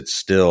to sit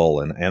still.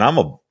 And I'm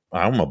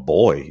a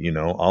boy, you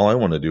know, all I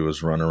want to do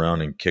is run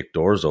around and kick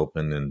doors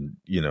open and,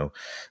 you know,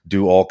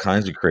 do all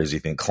kinds of crazy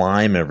things,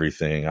 climb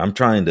everything. I'm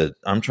trying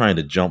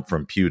to jump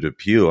from pew to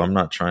pew. I'm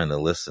not trying to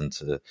listen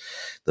to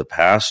the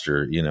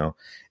pastor, you know.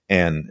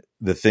 And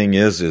the thing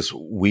is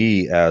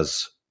we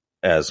as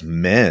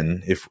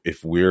men,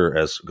 if we're,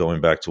 as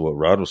going back to what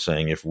Rod was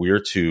saying, if we're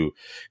to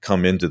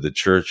come into the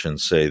church and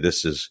say,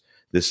 this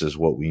is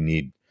what we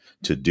need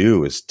to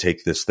do, is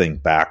take this thing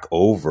back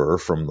over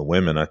from the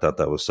women. I thought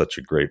that was such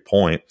a great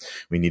point.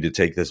 We need to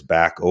take this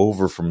back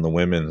over from the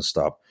women and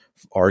stop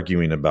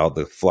arguing about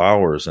the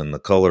flowers and the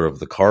color of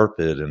the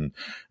carpet and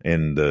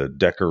the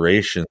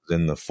decorations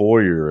in the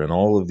foyer and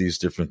all of these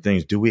different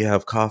things. Do we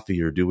have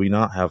coffee or do we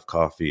not have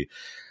coffee?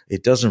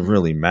 It doesn't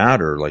really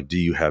matter. Like, do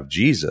you have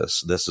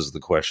Jesus? This is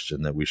the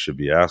question that we should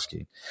be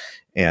asking.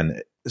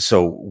 And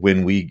so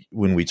when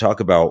we talk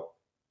about,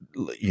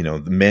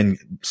 the men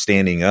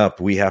standing up,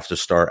 we have to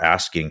start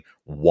asking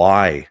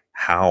why,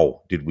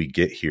 how did we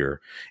get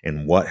here,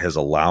 and what has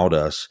allowed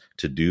us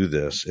to do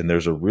this. And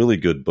there's a really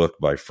good book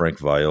by Frank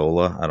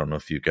Viola. I don't know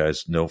if you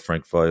guys know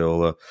Frank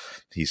Viola.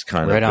 He's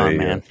kind Right of on,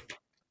 man.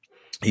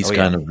 He's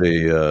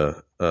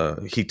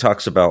he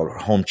talks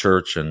about home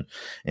church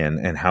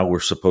and how we're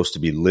supposed to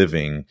be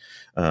living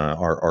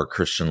our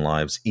Christian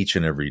lives each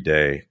and every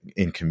day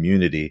in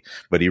community.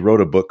 But he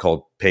wrote a book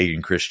called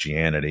Pagan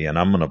Christianity, and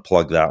I'm going to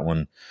plug that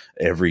one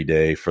every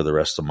day for the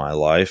rest of my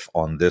life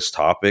on this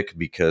topic,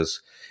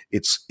 because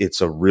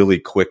it's a really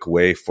quick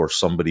way for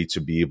somebody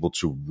to be able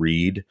to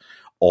read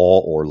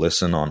all, or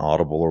listen on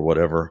Audible or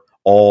whatever,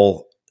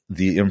 all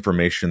the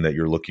information that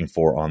you're looking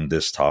for on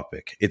this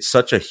topic. It's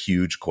such a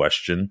huge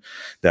question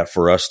that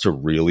for us to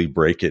really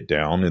break it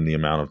down in the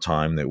amount of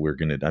time that we're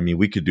going to,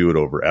 we could do it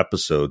over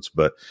episodes,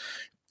 but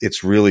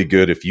it's really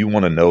good. If you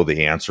want to know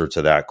the answer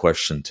to that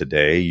question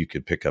today, you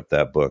could pick up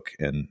that book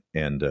and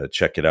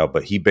check it out.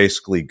 But he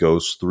basically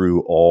goes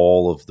through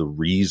all of the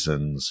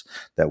reasons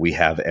that we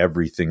have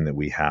everything that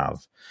we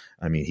have.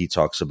 He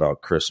talks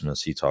about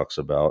Christmas. He talks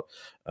about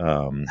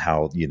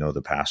how,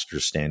 the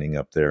pastor's standing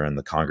up there and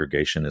the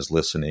congregation is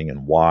listening,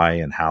 and why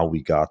and how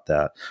we got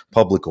that.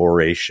 Public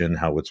oration,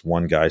 how it's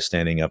one guy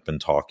standing up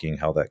and talking,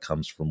 how that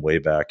comes from way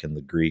back in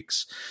the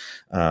Greeks.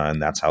 And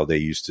that's how they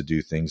used to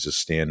do things, is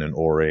stand and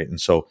orate.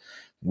 And so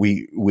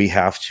we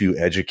have to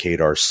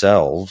educate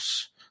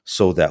ourselves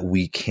so that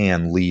we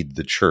can lead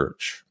the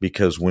church,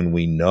 because when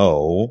we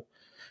know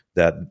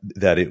that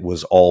it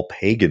was all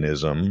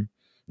paganism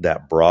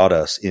that brought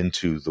us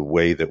into the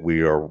way that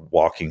we are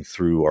walking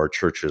through our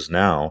churches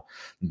now,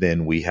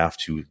 then we have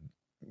to,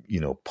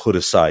 put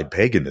aside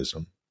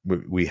paganism.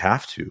 We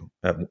have to.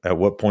 At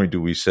what point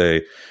do we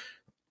say,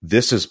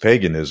 this is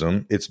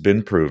paganism, it's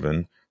been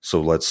proven,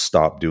 so let's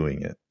stop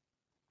doing it?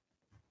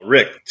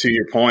 Rick, to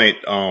your point,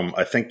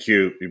 I think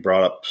you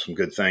brought up some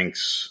good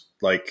things.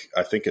 Like,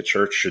 I think a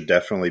church should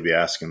definitely be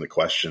asking the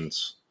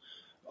questions.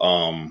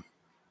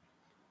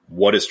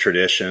 What is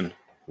tradition?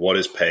 What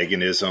is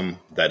paganism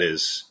that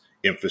is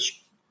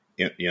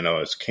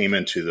has came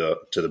into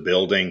the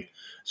building,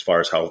 as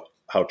far as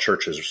how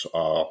churches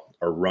are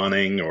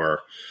running or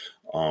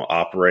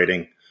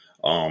operating?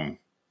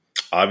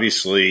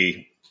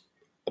 Obviously,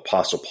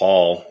 Apostle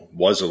Paul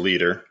was a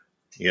leader,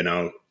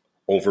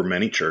 over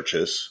many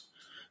churches.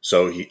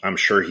 So I'm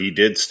sure he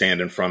did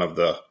stand in front of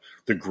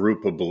the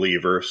group of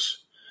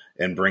believers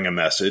and bring a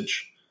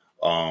message.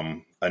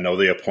 I know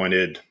they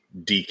appointed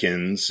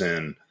deacons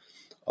and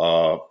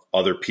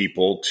other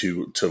people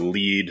to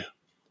lead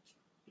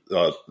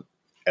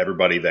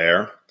everybody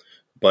there.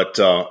 But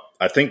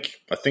I think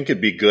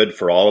it'd be good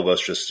for all of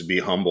us just to be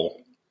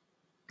humble,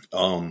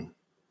 and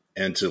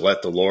to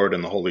let the Lord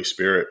and the Holy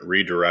Spirit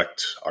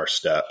redirect our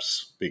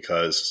steps,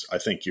 because I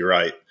think you're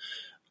right.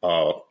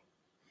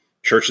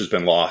 Church has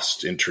been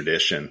lost in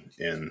tradition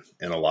in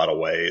a lot of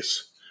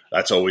ways.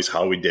 That's always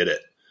how we did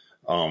it.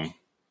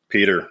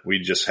 Peter, we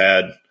just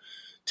had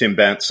Tim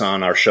Bentz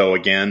on our show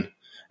again,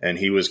 and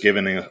he was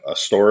giving a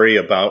story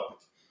about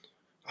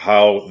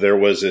how there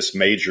was this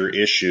major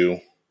issue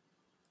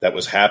that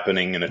was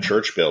happening in a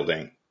church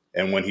building.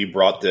 And when he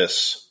brought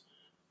this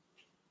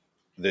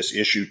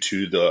issue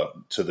to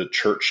the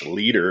church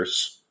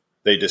leaders,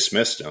 they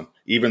dismissed him,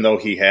 even though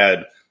he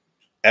had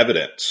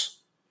evidence.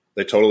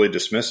 They totally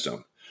dismissed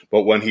him.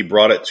 But when he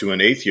brought it to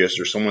an atheist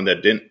or someone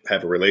that didn't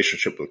have a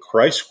relationship with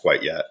Christ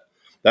quite yet,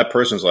 that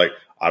person's like,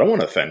 I don't want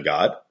to offend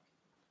God.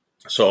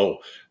 So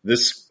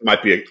this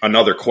might be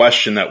another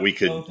question that we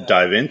could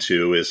dive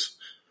into, is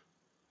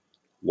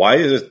why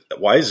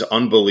is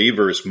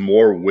unbelievers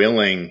more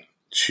willing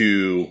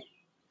to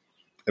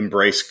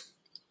embrace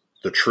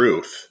the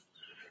truth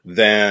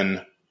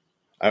than,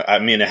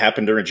 it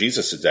happened during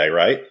Jesus' day,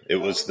 right? It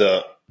was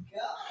the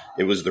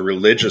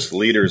religious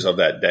leaders of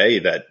that day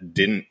that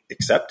didn't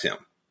accept him,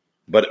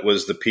 but it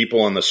was the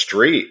people on the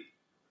street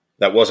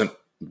that wasn't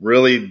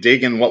really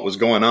digging what was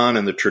going on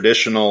in the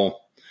traditional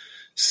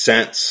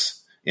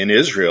sense in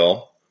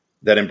Israel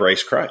that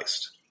embraced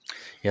Christ.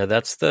 Yeah,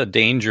 that's the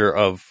danger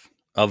of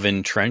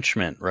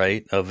entrenchment,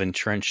 right? Of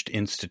entrenched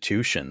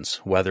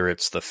institutions, whether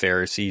it's the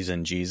Pharisees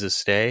in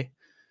Jesus' day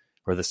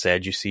or the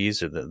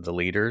Sadducees or the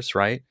leaders,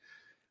 right?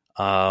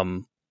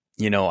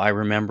 I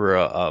remember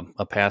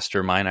a pastor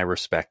of mine, I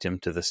respect him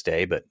to this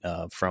day, but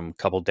from a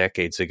couple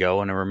decades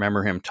ago, and I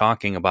remember him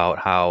talking about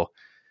how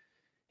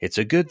it's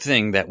a good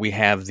thing that we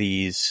have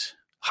these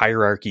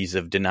hierarchies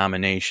of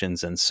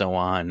denominations and so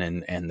on,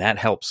 and that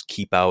helps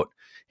keep out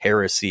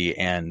heresy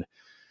and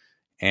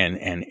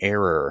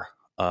error.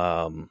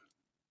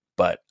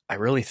 But I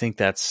really think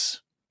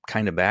that's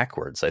kind of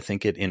backwards. I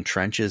think it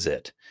entrenches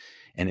it,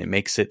 and it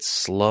makes it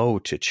slow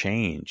to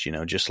change.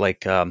 Just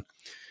like I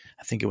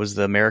think it was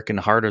the American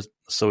Heart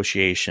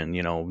Association,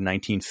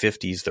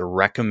 1950s, they're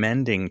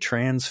recommending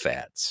trans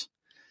fats.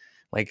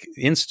 Like,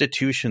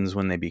 institutions,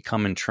 when they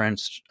become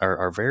entrenched,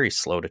 are very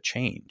slow to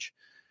change.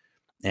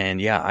 And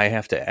yeah, I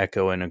have to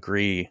echo and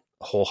agree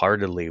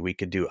wholeheartedly. We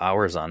could do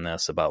hours on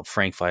this about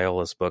Frank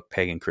Viola's book,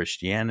 Pagan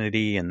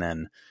Christianity, and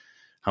then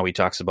how he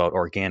talks about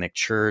organic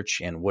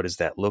church and what does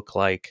that look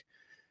like.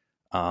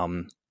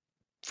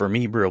 For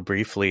me, real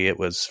briefly, it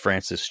was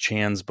Francis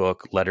Chan's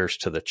book, Letters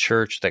to the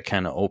Church, that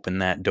kind of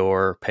opened that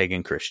door,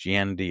 Pagan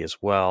Christianity as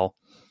well.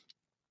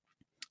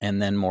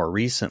 And then more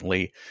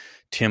recently,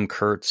 Tim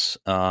Kurtz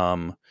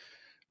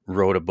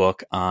wrote a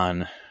book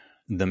on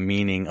the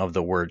meaning of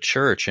the word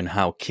church and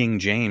how King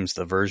James,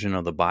 the version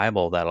of the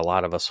Bible that a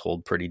lot of us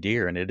hold pretty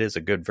dear, and it is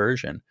a good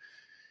version,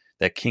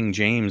 that King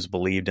James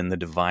believed in the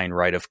divine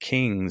right of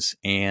kings,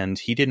 and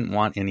he didn't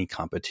want any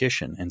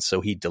competition. And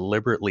so he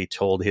deliberately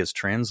told his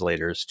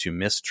translators to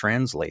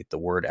mistranslate the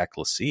word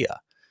ecclesia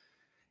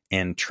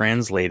and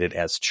translate it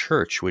as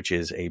church, which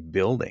is a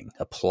building,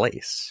 a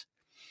place.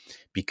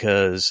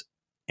 Because,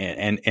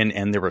 and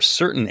there were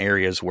certain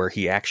areas where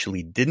he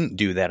actually didn't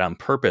do that on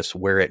purpose,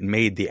 where it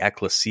made the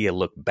ecclesia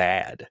look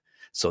bad.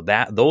 So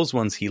those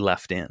ones he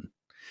left in.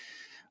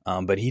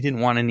 But he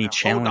didn't want any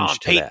challenge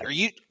to Pete,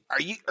 that.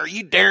 Are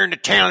you daring to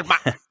challenge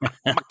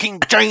my King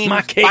James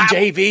my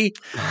KJV?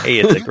 Hey,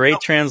 it's a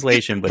great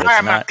translation, but it's my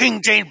not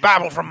King James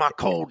Bible from my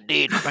cold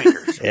dead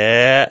fingers.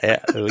 Yeah,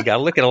 we got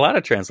to look at a lot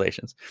of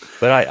translations,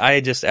 but I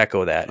just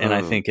echo that, and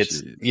I think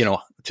it's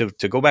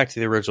to go back to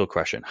the original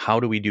question: how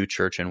do we do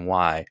church and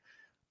why?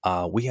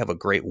 We have a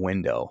great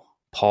window.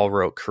 Paul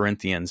wrote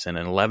Corinthians, and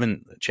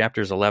in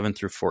chapters 11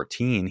 through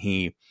 14,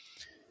 he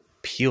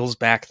peels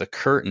back the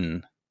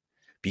curtain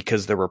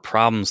because there were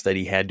problems that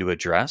he had to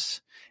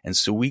address. And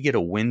so we get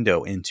a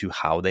window into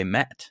how they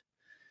met.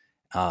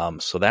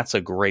 So that's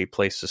a great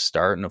place to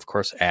start. And of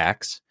course,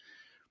 Acts.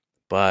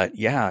 But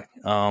yeah,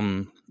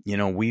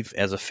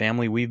 as a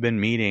family, we've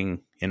been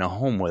meeting in a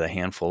home with a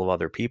handful of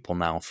other people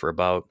now for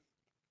about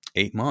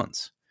 8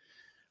 months.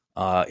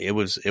 It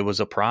was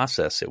a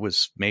process. It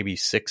was maybe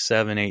 6,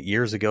 7, 8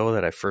 years ago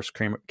that I first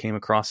came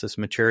across this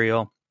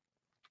material.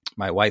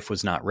 My wife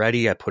was not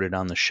ready. I put it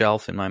on the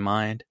shelf in my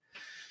mind.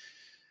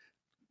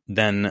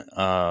 Then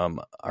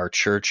our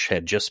church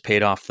had just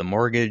paid off the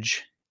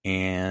mortgage,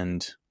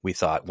 and we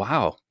thought,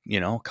 wow,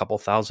 a couple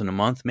 $1,000 a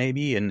month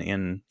maybe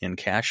in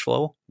cash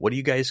flow. What are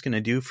you guys going to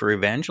do for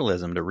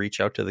evangelism to reach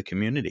out to the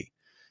community?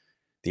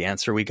 The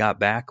answer we got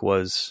back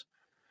was,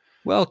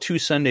 well, 2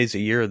 Sundays a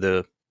year,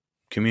 the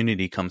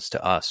community comes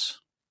to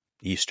us,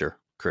 Easter,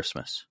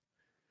 Christmas.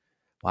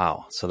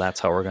 Wow. So that's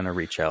how we're going to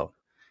reach out.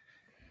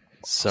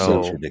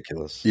 So it's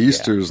ridiculous.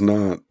 Easter's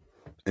not,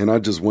 and I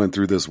just went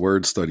through this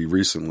word study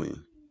recently.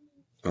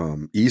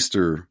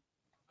 Easter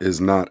is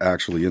not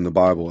actually in the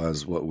Bible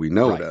as what we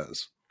know it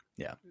as.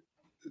 Yeah.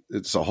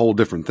 It's a whole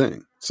different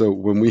thing. So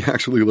when we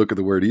actually look at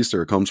the word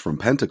Easter, it comes from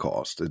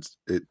Pentecost.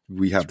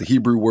 We have the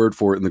Hebrew word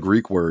for it and the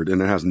Greek word,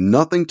 and it has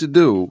nothing to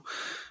do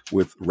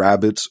with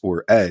rabbits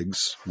or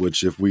eggs,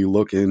 which if we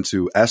look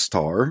into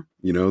Estar,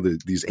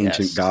 these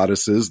ancient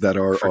goddesses that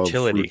are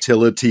fertility. Of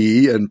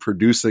fertility and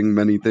producing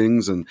many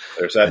things. And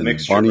there's that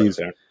mixture right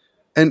there.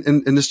 And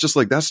it's just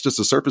like, that's just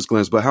a surface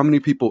glance. But how many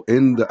people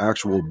in the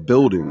actual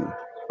building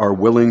are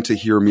willing to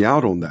hear me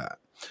out on that?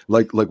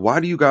 Like, why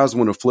do you guys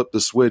want to flip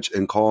the switch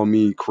and call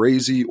me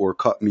crazy or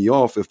cut me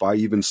off if I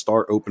even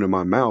start opening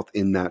my mouth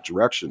in that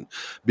direction?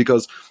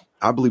 Because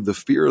I believe the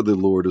fear of the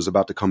Lord is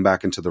about to come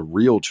back into the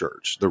real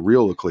church, the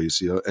real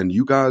ecclesia. And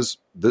you guys,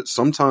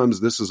 sometimes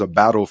this is a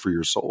battle for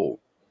your soul.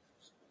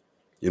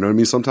 You know what I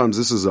mean? Sometimes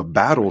this is a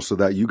battle so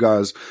that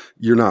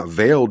you're not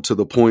veiled to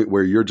the point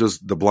where you're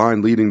just the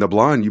blind leading the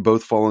blind. You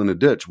both fall in a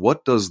ditch.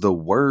 What does the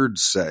word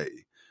say?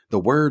 The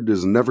word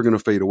is never going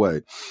to fade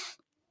away.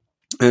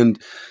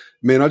 And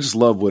man, I just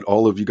love what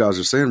all of you guys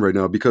are saying right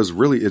now, because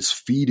really it's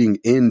feeding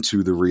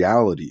into the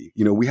reality.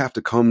 We have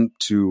to come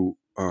to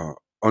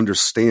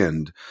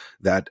understand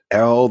that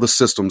all the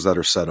systems that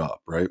are set up,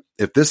 right?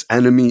 If this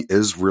enemy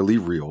is really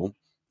real,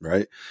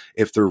 right?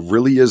 If there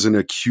really is an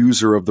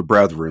accuser of the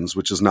brethren,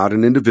 which is not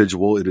an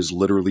individual, it is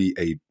literally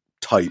a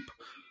type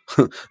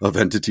of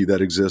entity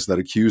that exists that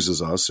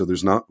accuses us. So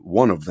there's not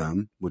one of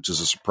them, which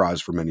is a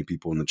surprise for many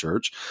people in the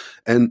church.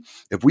 And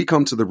if we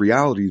come to the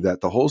reality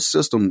that the whole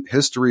system,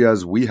 history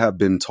as we have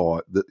been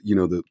taught, that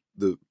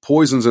the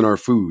poisons in our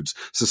foods,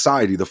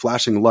 society, the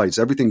flashing lights,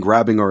 everything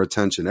grabbing our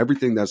attention,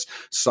 everything that's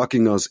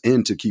sucking us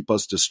in to keep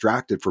us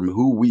distracted from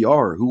who we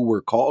are, who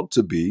we're called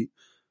to be,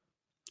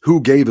 who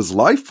gave his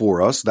life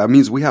for us, that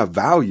means we have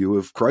value.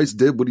 If Christ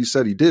did what he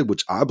said he did,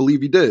 which I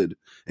believe he did,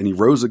 and he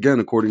rose again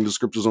according to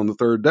scriptures on the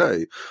third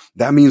day,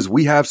 that means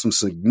we have some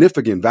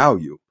significant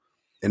value,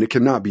 and it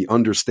cannot be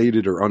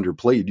understated or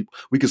underplayed.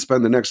 We could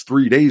spend the next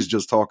 3 days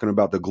just talking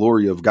about the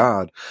glory of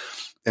God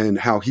and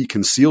how he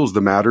conceals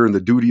the matter and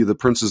the duty of the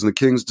princes and the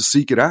kings to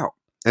seek it out.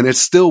 And it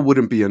still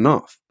wouldn't be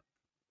enough.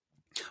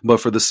 But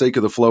for the sake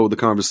of the flow of the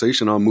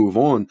conversation, I'll move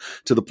on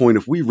to the point.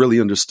 If we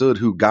really understood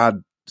who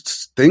God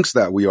thinks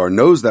that we are,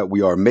 knows that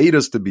we are, made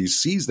us to be,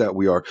 sees that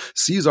we are,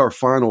 sees our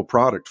final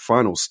product,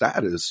 final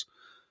status,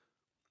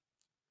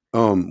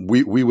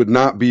 we would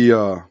not be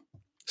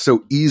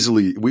so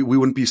easily, we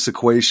wouldn't be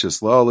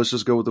sequacious. Well, let's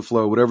just go with the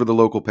flow, whatever the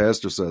local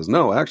pastor says.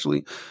 No,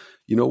 actually,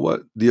 you know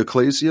what? The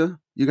ecclesia,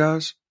 you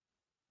guys,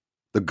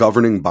 the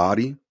governing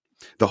body.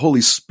 The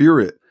Holy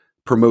Spirit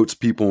promotes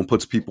people and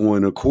puts people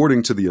in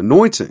according to the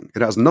anointing.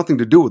 It has nothing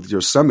to do with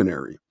your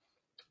seminary.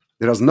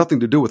 It has nothing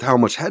to do with how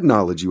much head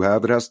knowledge you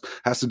have. It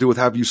has to do with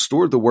have you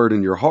stored the word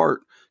in your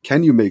heart?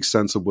 Can you make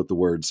sense of what the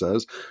word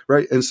says?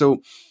 Right. And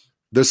so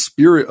the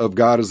Spirit of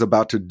God is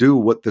about to do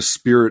what the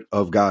Spirit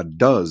of God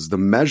does. The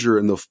measure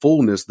and the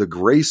fullness, the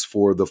grace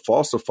for the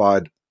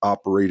falsified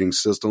operating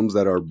systems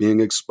that are being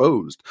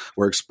exposed.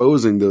 We're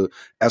exposing the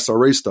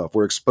SRA stuff.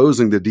 We're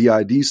exposing the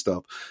DID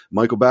stuff.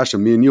 Michael Basham,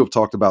 me and you have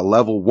talked about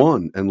level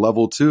 1 and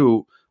level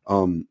 2,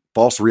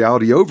 false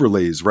reality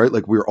overlays, right?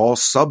 Like we're all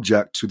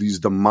subject to these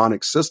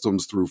demonic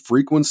systems through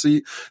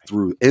frequency,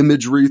 through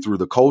imagery, through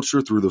the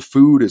culture, through the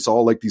food. It's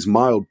all like these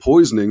mild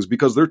poisonings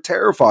because they're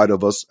terrified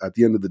of us at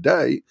the end of the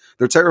day.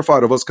 They're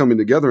terrified of us coming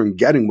together and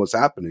getting what's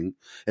happening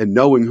and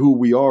knowing who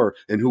we are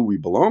and who we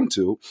belong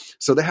to.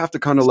 So they have to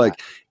kind of like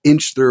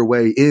inch their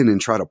way in and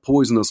try to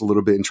poison us a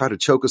little bit and try to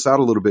choke us out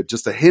a little bit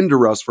just to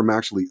hinder us from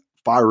actually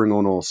firing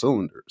on all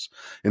cylinders.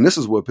 And this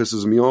is what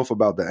pisses me off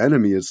about the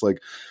enemy. It's like,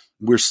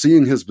 we're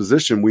seeing his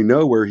position. We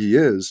know where he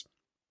is.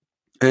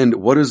 And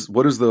what does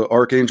the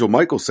Archangel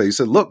Michael say? He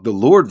said, look, the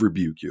Lord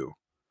rebuke you.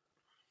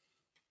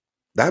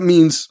 That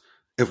means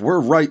if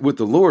we're right with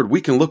the Lord,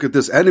 we can look at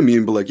this enemy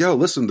and be like, yo,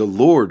 listen, the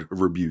Lord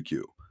rebuke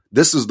you.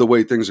 This is the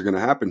way things are going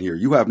to happen here.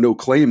 You have no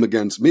claim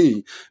against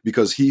me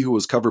because he who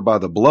is covered by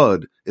the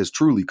blood is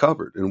truly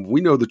covered. And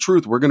we know the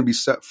truth. We're going to be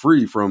set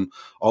free from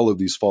all of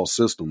these false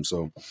systems.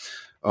 So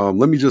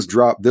let me just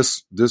drop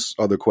this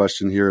other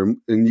question here.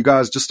 And you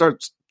guys just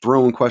start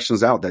throwing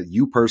questions out that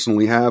you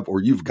personally have or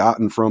you've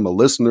gotten from a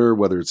listener,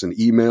 whether it's an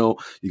email,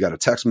 you got a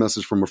text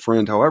message from a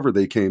friend, however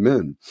they came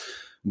in.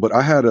 But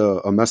I had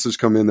a message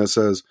come in that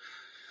says,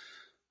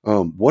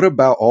 what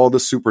about all the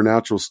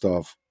supernatural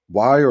stuff?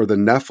 Why are the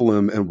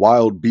Nephilim and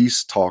wild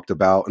beasts talked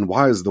about? And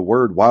why is the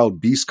word wild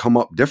beast come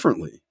up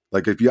differently?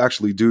 Like if you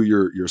actually do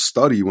your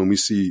study, when we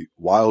see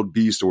wild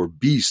beast or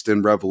beast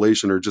in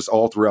Revelation or just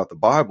all throughout the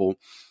Bible,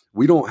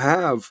 we don't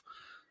have,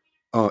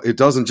 it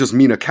doesn't just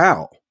mean a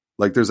cow.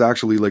 Like there's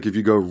actually, like if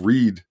you go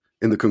read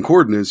in the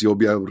concordance, you'll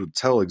be able to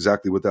tell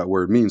exactly what that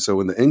word means. So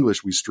in the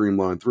English, we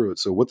streamline through it.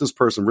 So what this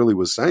person really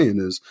was saying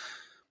is,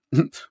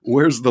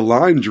 where's the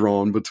line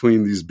drawn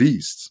between these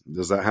beasts?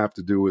 Does that have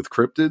to do with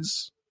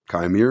cryptids,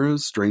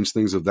 chimeras, strange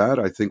things of that?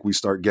 I think we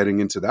start getting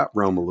into that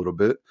realm a little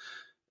bit.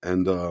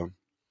 And the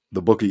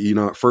book of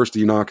Enoch, first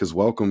Enoch is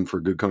welcome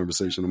for good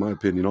conversation, in my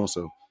opinion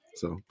also.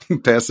 So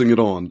passing it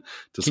on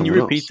to someone else. Can you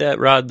repeat that,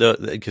 Rod?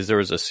 Because there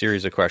was a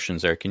series of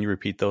questions there. Can you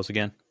repeat those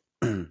again?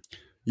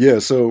 Yeah,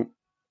 so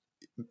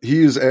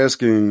he is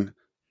asking,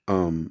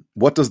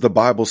 what does the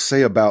Bible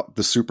say about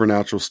the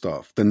supernatural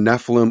stuff, the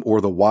Nephilim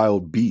or the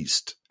wild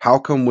beast? How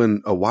come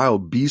when a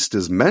wild beast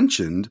is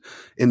mentioned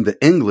in the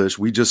English,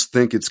 we just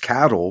think it's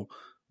cattle,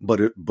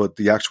 but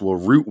the actual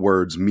root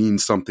words mean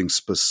something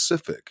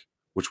specific,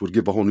 which would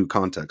give a whole new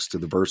context to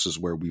the verses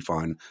where we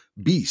find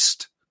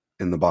beast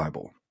in the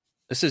Bible.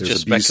 This is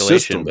just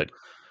speculation, but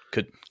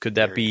could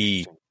that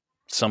be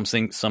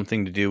something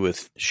to do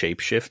with shape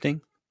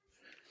shifting?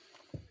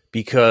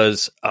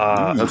 Because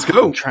let's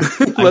go.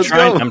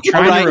 I'm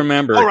trying to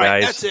remember, all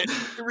right, guys. That's it.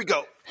 Here we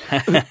go.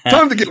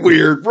 Time to get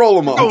weird. Roll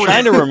them up. I'm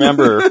trying to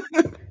remember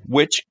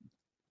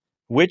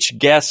which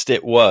guest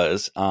it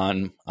was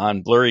on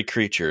Blurry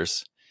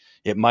Creatures.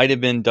 It might have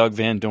been Doug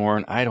Van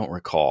Dorn. I don't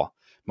recall.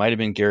 Might have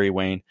been Gary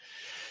Wayne.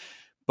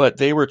 But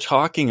they were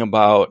talking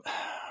about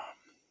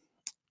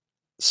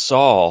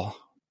Saul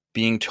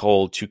being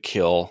told to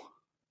kill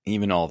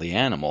even all the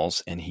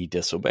animals, and he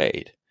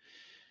disobeyed.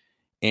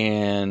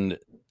 And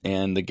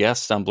the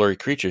guest on Blurry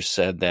Creatures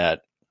said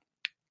that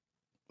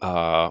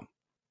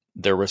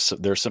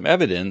there's some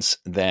evidence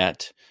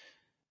that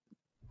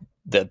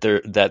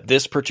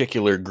this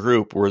particular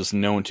group was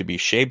known to be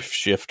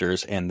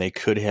shapeshifters, and they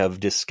could have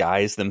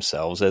disguised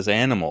themselves as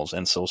animals,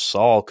 and so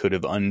Saul could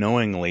have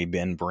unknowingly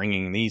been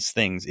bringing these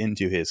things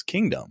into his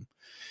kingdom,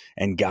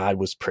 and God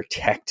was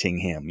protecting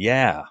him.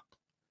 Yeah,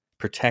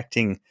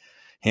 protecting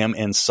him,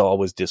 and Saul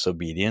was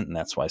disobedient, and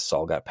that's why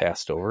Saul got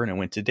passed over, and it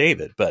went to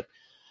David. But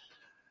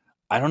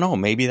I don't know.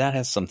 Maybe that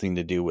has something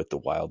to do with the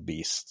wild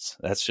beasts.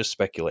 That's just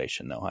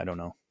speculation, though. I don't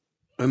know.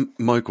 And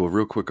Michael,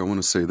 real quick, I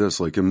want to say this.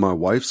 Like in my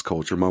wife's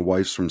culture, my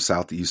wife's from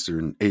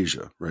Southeastern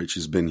Asia, right?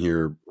 She's been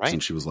here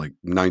since she was like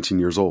 19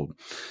 years old.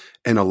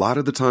 And a lot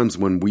of the times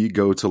when we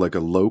go to like a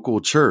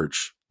local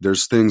church,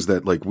 there's things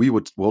that like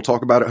we'll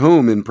talk about at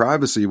home in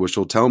privacy, where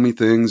she'll tell me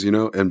things,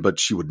 but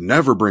she would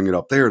never bring it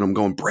up there. And I'm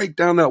going, break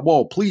down that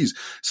wall, please.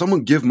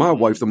 Someone give my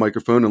wife the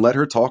microphone and let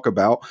her talk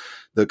about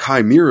the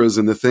chimeras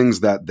and the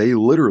things that they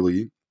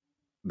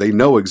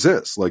know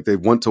exist. Like they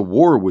went to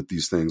war with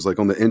these things. Like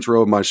on the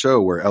intro of my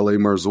show where L.A.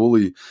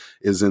 Marzulli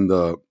is in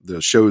the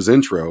show's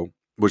intro,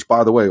 which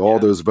by the way, all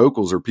those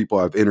vocals are people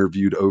I've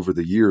interviewed over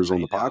the years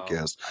on the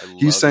podcast.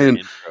 He's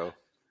saying,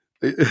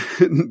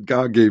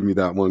 God gave me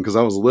that one because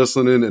I was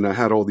listening and I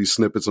had all these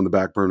snippets on the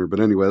back burner. But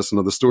anyway, that's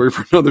another story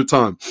for another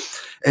time.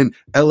 And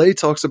LA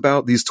talks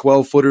about these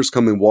 12-footers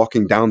coming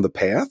walking down the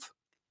path.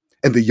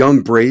 And the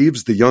young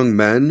braves, the young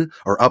men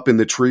are up in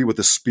the tree with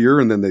a spear,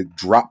 and then they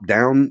drop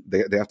down.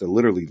 They have to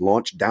literally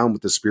launch down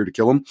with the spear to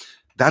kill him.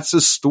 That's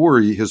his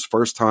story, his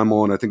first time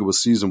on, I think it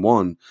was season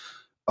 1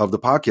 of the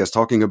podcast,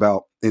 talking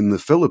about in the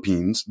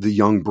Philippines, the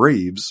young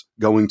braves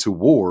going to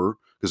war,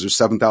 because there's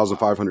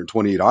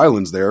 7,528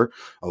 islands there.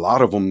 A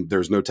lot of them,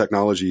 there's no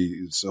technology,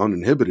 it's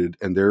uninhibited.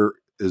 And there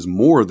is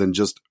more than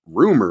just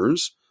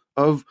rumors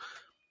of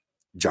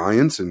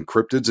giants and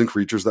cryptids and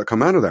creatures that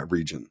come out of that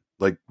region.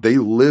 Like, they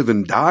live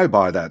and die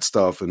by that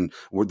stuff, and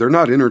they're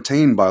not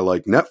entertained by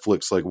like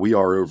Netflix like we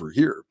are over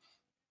here.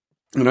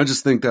 And I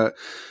just think that,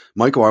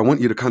 Michael, I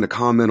want you to kind of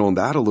comment on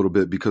that a little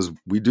bit, because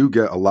we do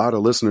get a lot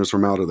of listeners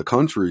from out of the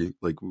country.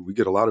 Like, we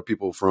get a lot of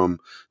people from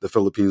the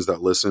Philippines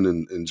that listen,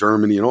 in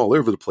Germany and all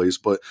over the place.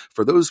 But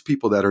for those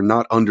people that are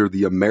not under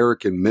the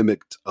American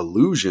mimicked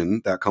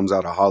illusion that comes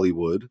out of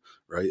Hollywood,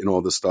 right, and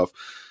all this stuff,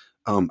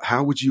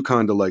 how would you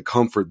kind of like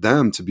comfort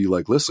them to be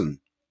like, listen,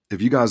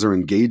 if you guys are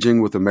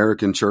engaging with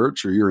American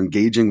church, or you're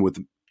engaging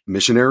with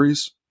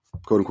missionaries,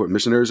 quote unquote,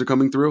 missionaries are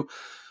coming through,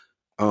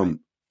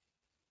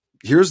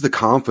 here's the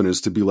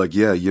confidence to be like,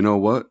 yeah, you know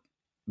what?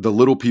 The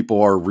little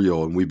people are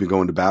real, and we've been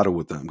going to battle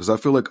with them. Because I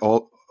feel like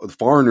all the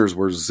foreigners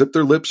were zip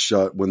their lips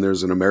shut when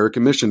there's an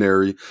American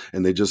missionary,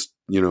 and they just,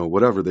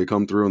 whatever, they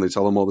come through and they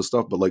tell them all this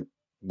stuff. But like,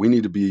 we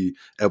need to be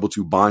able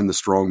to bind the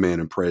strong man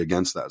and pray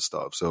against that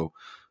stuff. So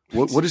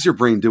what does your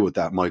brain do with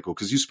that, Michael?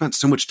 Because you spent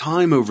so much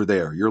time over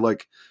there. You're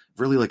like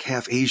really like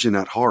half Asian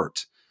at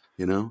heart,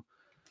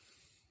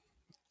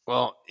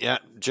 Well, yeah,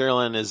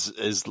 Geraldine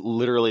is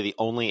literally the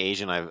only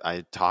Asian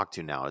I talk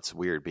to now. It's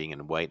weird being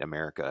in white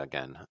America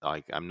again.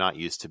 Like, I'm not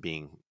used to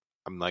being.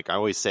 I'm like, I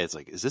always say, it's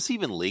like, is this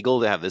even legal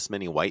to have this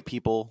many white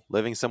people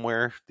living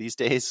somewhere these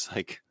days?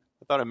 Like,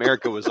 I thought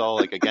America was all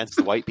like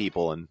against white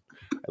people, and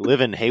I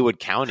live in Haywood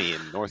County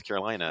in North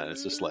Carolina. And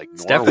it's just like,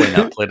 it's definitely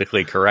not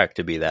politically correct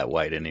to be that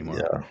white anymore.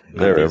 Yeah,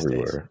 they're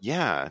everywhere. Days.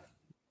 Yeah.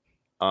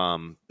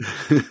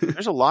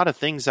 There's a lot of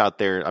things out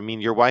there. I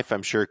mean, your wife,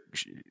 I'm sure,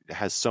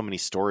 has so many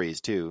stories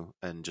too,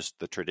 and just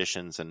the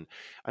traditions. And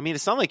I mean,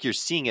 it's not like you're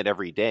seeing it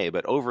every day,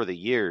 but over the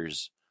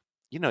years,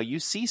 you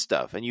see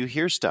stuff and you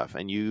hear stuff,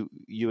 and you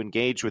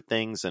engage with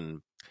things.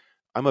 And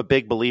I'm a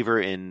big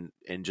believer in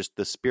just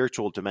the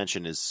spiritual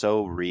dimension is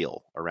so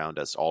real around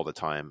us all the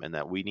time, and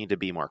that we need to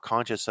be more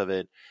conscious of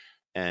it.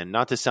 And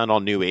not to sound all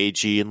new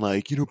agey and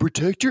like,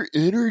 protect your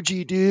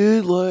energy,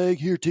 dude. Like,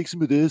 here, take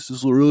some of this.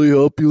 This will really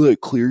help you,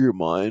 like, clear your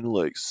mind,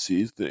 like,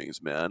 see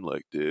things, man.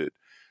 Like, dude.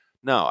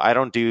 No, I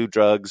don't do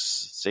drugs.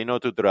 Say no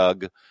to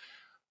drug.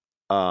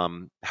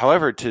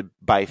 However,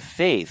 by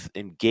faith,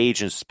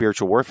 engage in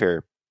spiritual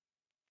warfare.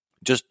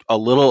 Just a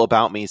little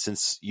about me,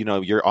 since,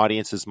 your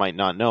audiences might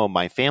not know.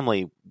 My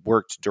family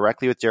worked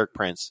directly with Derek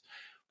Prince,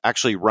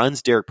 actually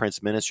runs Derek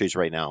Prince Ministries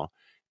right now.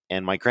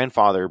 And my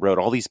grandfather wrote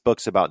all these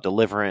books about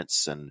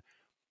deliverance and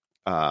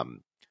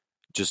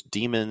just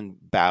demon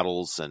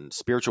battles and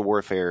spiritual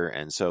warfare.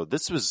 And so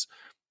this was,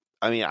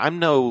 I mean, I'm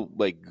no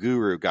like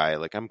guru guy.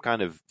 Like, I'm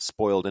kind of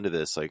spoiled into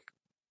this, like,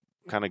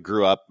 kind of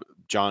grew up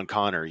John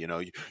Connor,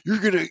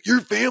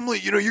 your family,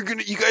 you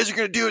guys are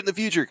going to do it in the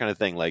future kind of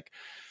thing. Like,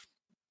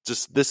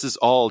 just, this is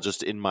all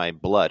just in my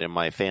blood, in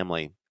my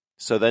family.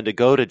 So then to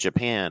go to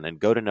Japan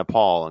and go to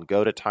Nepal and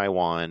go to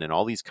Taiwan and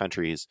all these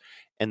countries,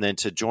 and then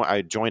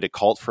I joined a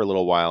cult for a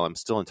little while. I'm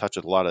still in touch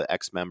with a lot of the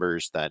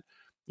ex-members that,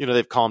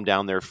 they've calmed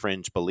down their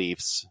fringe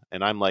beliefs.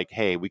 And I'm like,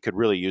 hey, we could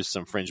really use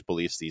some fringe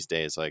beliefs these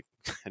days. Like,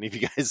 any of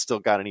you guys still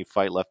got any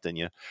fight left in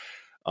you?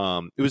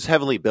 It was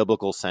heavily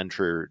biblical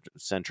centric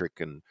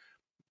and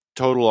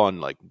total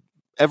on like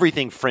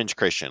everything fringe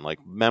Christian, like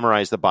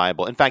memorize the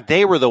Bible. In fact,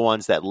 they were the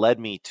ones that led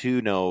me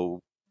to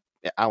know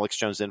Alex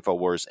Jones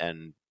InfoWars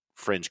and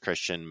fringe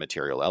Christian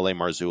material, L.A.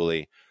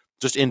 Marzulli,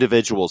 just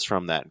individuals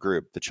from that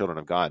group, the Children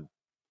of God.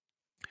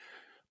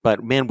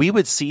 But man, we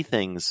would see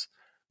things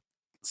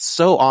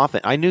so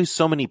often. I knew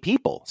so many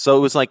people. So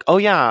it was like, oh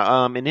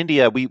yeah, in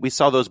India, we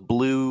saw those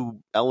blue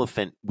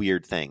elephant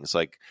weird things.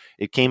 Like,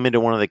 it came into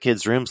one of the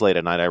kids' rooms late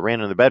at night. I ran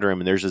in the bedroom,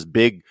 and there's this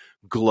big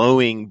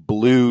glowing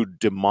blue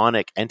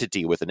demonic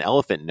entity with an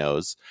elephant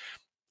nose.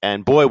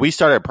 And boy, we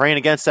started praying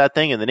against that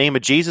thing in the name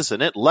of Jesus,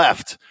 and it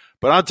left.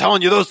 But I'm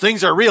telling you, those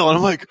things are real. And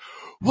I'm like,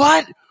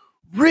 what?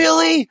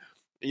 Really?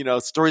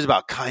 Stories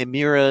about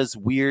chimeras,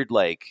 weird,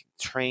 like,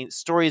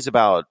 stories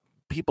about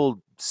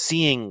people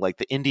seeing, like,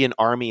 the Indian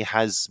army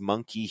has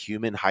monkey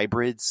human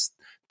hybrids.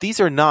 These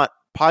are not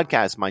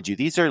podcasts, mind you.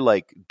 These are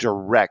like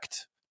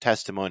direct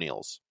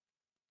testimonials.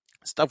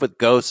 Stuff with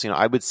ghosts,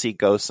 I would see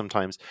ghosts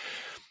sometimes.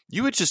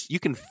 You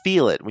can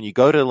feel it when you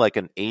go to like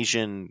an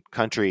Asian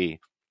country.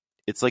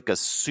 It's like a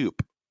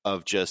soup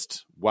of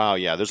just, wow,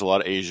 yeah, there's a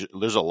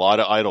lot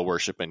of idol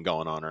worshiping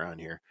going on around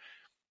here.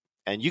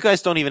 And you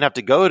guys don't even have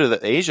to go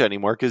to Asia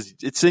anymore, because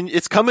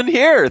it's coming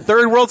here.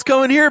 Third world's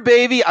coming here,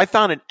 baby. I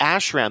found an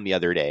ashram the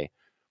other day,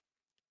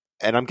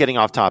 and I'm getting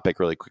off topic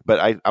really quick,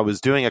 but I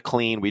was doing a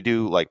clean. We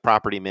do like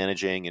property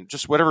managing and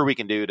just whatever we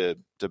can do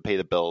to pay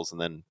the bills, and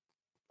then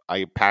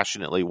I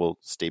passionately will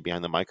stay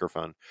behind the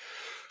microphone.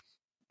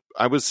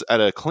 I was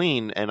at a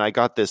clean and I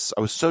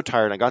was so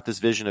tired. I got this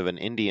vision of an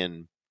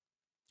Indian,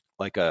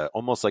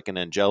 almost like an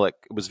angelic.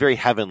 It was very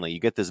heavenly. You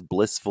get this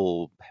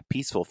blissful,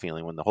 peaceful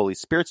feeling when the Holy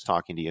Spirit's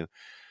talking to you,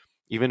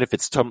 even if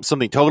it's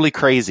something totally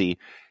crazy.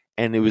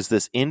 And it was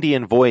this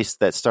Indian voice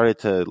that started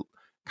to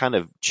kind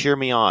of cheer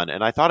me on.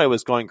 And I thought I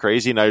was going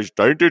crazy, and I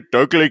started to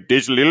talk like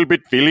this, a little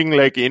bit feeling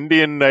like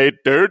Indian.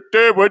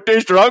 What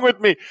is wrong with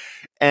me?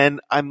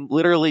 And I'm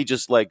literally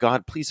just like,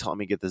 God, please help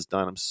me get this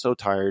done. I'm so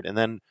tired.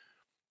 And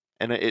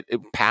it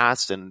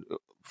passed and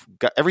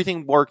got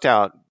everything worked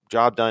out,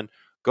 job done.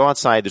 Go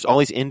outside. There's all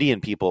these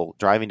Indian people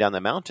driving down the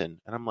mountain.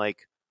 And I'm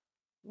like,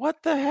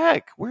 what the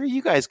heck? Where are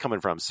you guys coming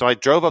from? So I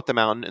drove up the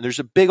mountain, and there's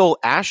a big old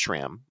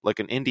ashram, like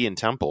an Indian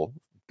temple.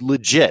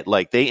 Legit.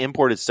 Like, they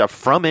imported stuff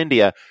from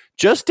India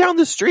just down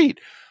the street.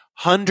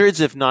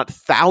 Hundreds, if not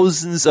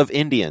thousands of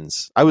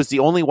Indians. I was the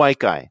only white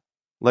guy,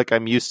 like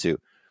I'm used to.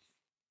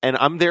 And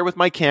I'm there with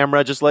my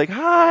camera, just like,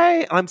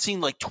 hi. I'm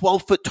seeing like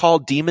 12-foot tall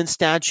demon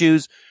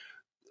statues,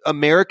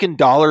 American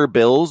dollar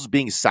bills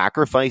being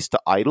sacrificed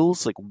to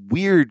idols, like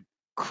weird,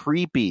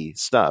 creepy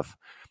stuff.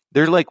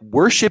 They're like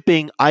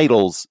worshiping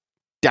idols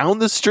down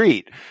the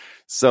street.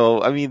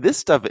 So, I mean, this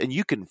stuff, and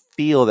you can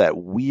feel that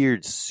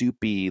weird,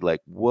 soupy,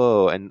 like,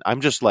 whoa. And I'm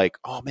just like,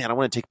 oh man, I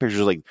want to take pictures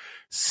of like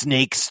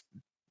snakes,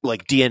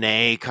 like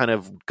DNA kind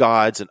of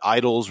gods and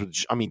idols with,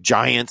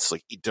 giants,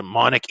 like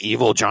demonic,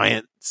 evil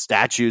giant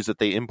statues that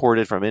they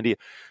imported from India.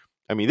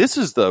 I mean, this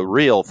is the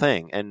real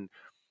thing. And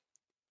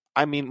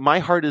I mean, my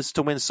heart is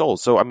to win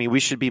souls. So, I mean, we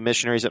should be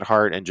missionaries at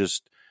heart and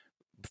just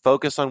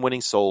focus on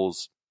winning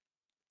souls.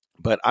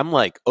 But I'm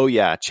like, oh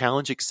yeah,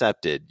 challenge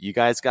accepted. You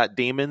guys got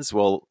demons?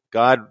 Well,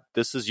 God,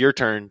 this is your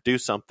turn. Do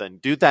something.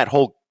 Do that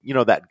whole,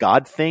 that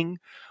God thing.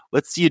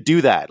 Let's see you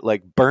do that.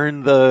 Like,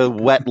 burn the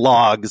wet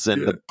logs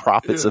and the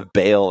prophets of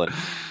Baal. And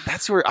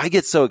that's where I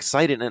get so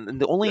excited. And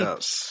the only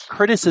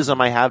criticism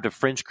I have to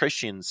fringe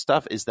Christian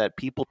stuff is that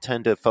people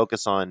tend to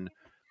focus on,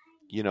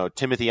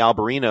 Timothy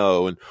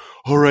Alberino and,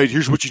 all right,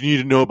 here's what you need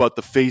to know about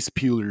the face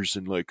peelers.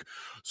 And like,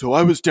 so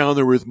I was down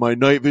there with my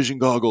night vision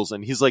goggles,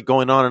 and he's like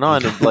going on.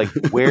 And like,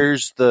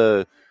 where's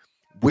the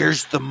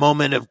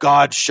moment of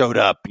God showed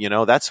up?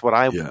 That's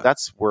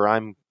that's where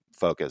I'm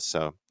focused.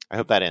 So I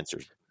hope that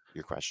answers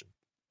your question.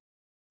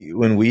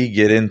 When we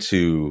get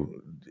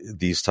into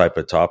these type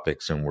of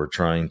topics and we're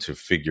trying to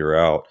figure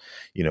out,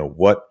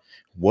 what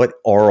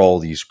are all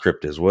these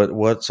cryptids?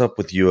 What's up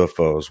with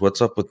UFOs?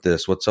 What's up with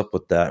this? What's up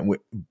with that?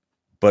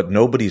 But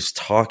nobody's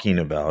talking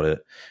about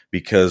it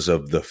because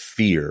of the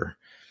fear.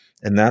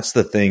 And that's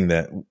the thing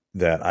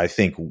that I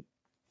think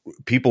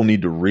people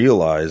need to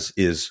realize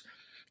is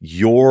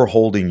you're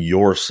holding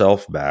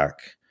yourself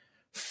back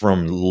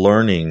from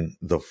learning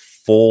the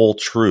full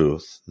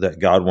truth that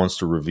God wants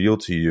to reveal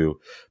to you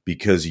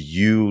because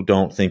you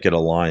don't think it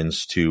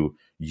aligns to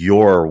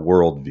your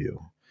worldview,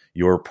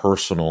 your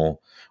personal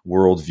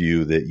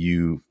worldview that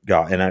you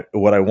got. And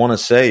what I want to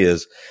say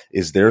is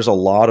there's a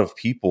lot of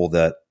people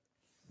that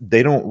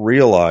they don't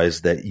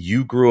realize that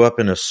you grew up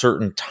in a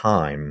certain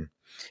time,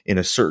 in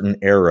a certain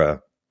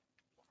era,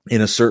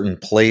 in a certain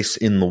place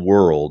in the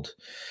world,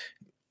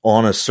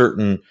 on a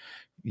certain,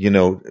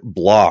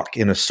 block,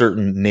 in a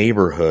certain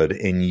neighborhood,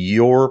 and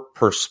your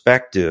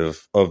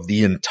perspective of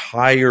the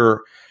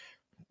entire,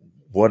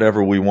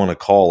 whatever we want to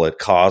call it,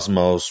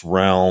 cosmos,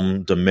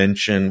 realm,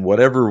 dimension,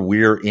 whatever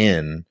we're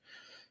in,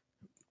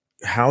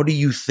 how do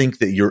you think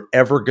that you're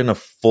ever going to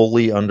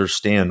fully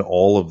understand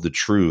all of the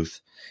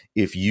truth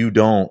if you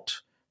don't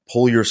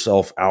pull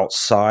yourself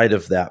outside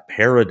of that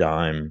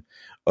paradigm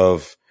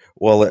of,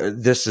 well,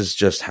 this is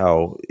just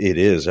how it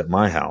is at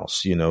my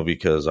house,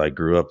 because I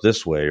grew up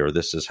this way, or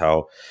this is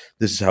how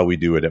we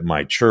do it at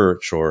my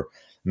church. Or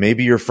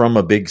maybe you're from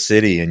a big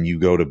city and you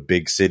go to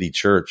big city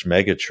church,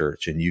 mega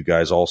church, and you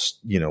guys all,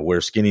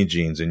 wear skinny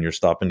jeans and you're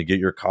stopping to get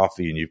your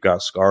coffee and you've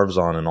got scarves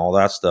on and all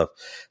that stuff.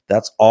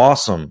 That's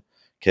awesome.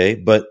 Okay.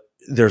 But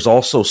there's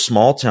also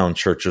small town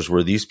churches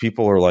where these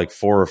people are like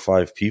 4 or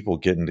 5 people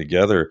getting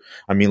together.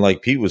 I mean,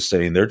 like Pete was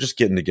saying, they're just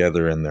getting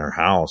together in their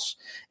house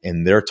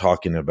and they're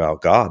talking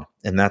about God,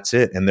 and that's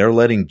it. And they're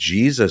letting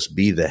Jesus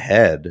be the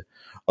head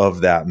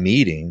of that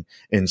meeting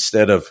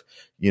instead of,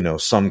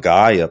 some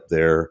guy up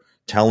there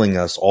telling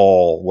us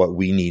all what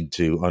we need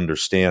to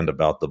understand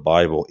about the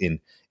Bible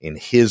in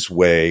his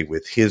way,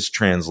 with his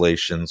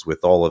translations, with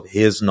all of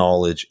his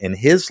knowledge and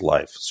his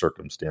life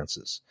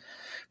circumstances.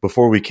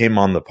 Before we came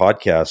on the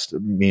podcast,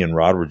 me and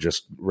Rod were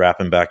just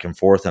rapping back and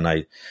forth, and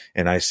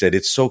I said,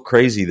 it's so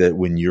crazy that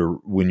when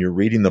you're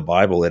reading the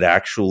Bible, it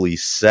actually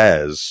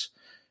says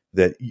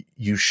that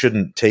you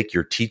shouldn't take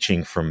your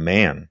teaching from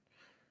man.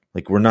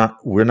 Like, we're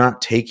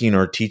not taking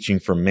our teaching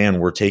from man,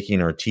 we're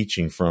taking our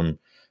teaching from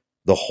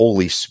the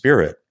Holy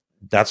Spirit.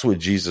 That's what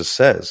Jesus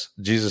says.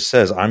 Jesus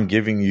says, I'm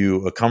giving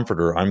you a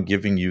comforter, I'm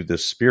giving you the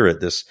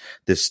Spirit,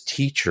 this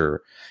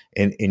teacher,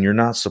 and you're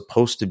not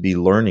supposed to be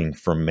learning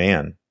from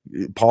man.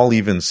 Paul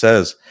even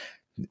says,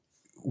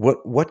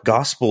 what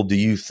gospel do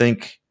you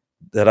think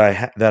that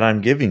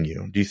I'm giving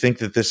you? Do you think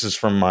that this is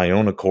from my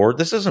own accord?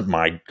 This isn't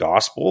my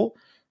gospel.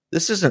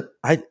 this isn't,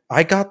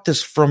 I got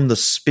this from the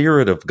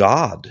Spirit of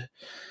God,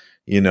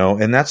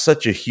 and that's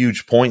such a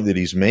huge point that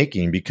he's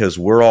making, because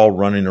we're all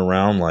running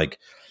around like,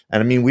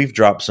 and I mean, we've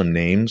dropped some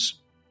names,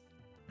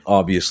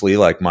 obviously,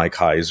 like Mike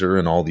Heiser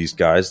and all these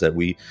guys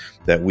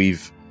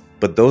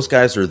but those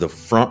guys are the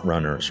front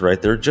runners,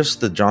 right? They're just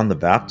the John the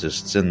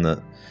Baptists in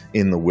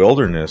the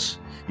wilderness,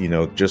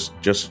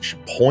 just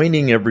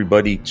pointing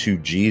everybody to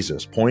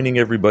Jesus, pointing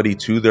everybody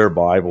to their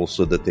Bible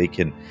so that they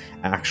can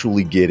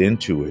actually get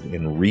into it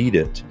and read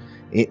it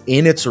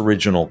in its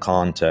original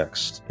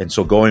context. And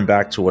so going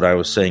back to what I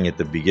was saying at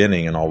the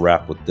beginning, and I'll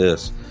wrap with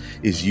this,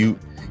 is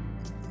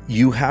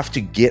you have to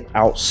get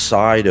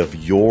outside of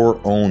your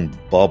own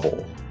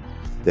bubble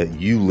that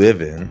you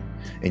live in,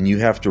 and you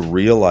have to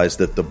realize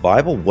that the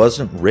Bible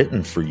wasn't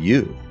written for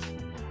you.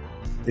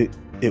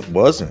 It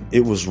wasn't.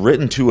 It was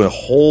written to a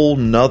whole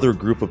nother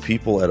group of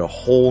people at a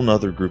whole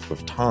nother group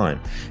of time.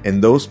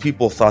 And those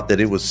people thought that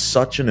it was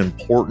such an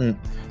important,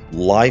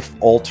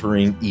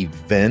 life-altering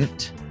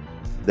event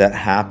that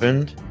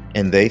happened,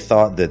 and they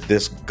thought that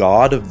this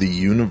God of the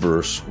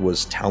universe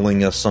was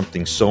telling us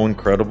something so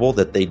incredible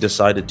that they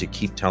decided to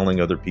keep telling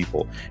other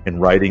people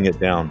and writing it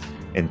down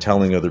and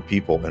telling other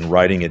people and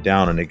writing it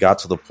down. And it got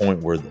to the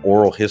point where the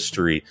oral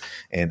history,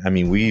 and I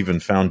mean, we even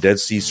found Dead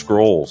Sea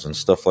Scrolls and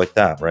stuff like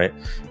that, right?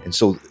 And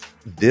so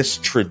this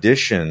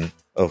tradition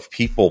of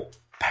people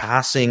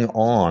passing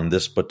on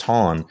this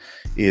baton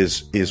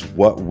is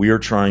what we're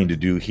trying to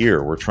do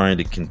here. We're trying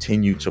to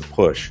continue to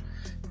push.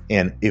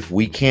 And if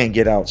we can't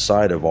get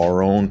outside of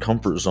our own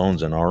comfort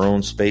zones and our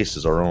own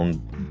spaces, our own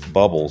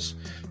bubbles,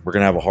 we're going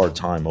to have a hard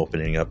time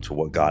opening up to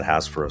what God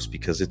has for us,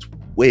 because it's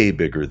way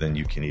bigger than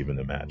you can even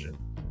imagine.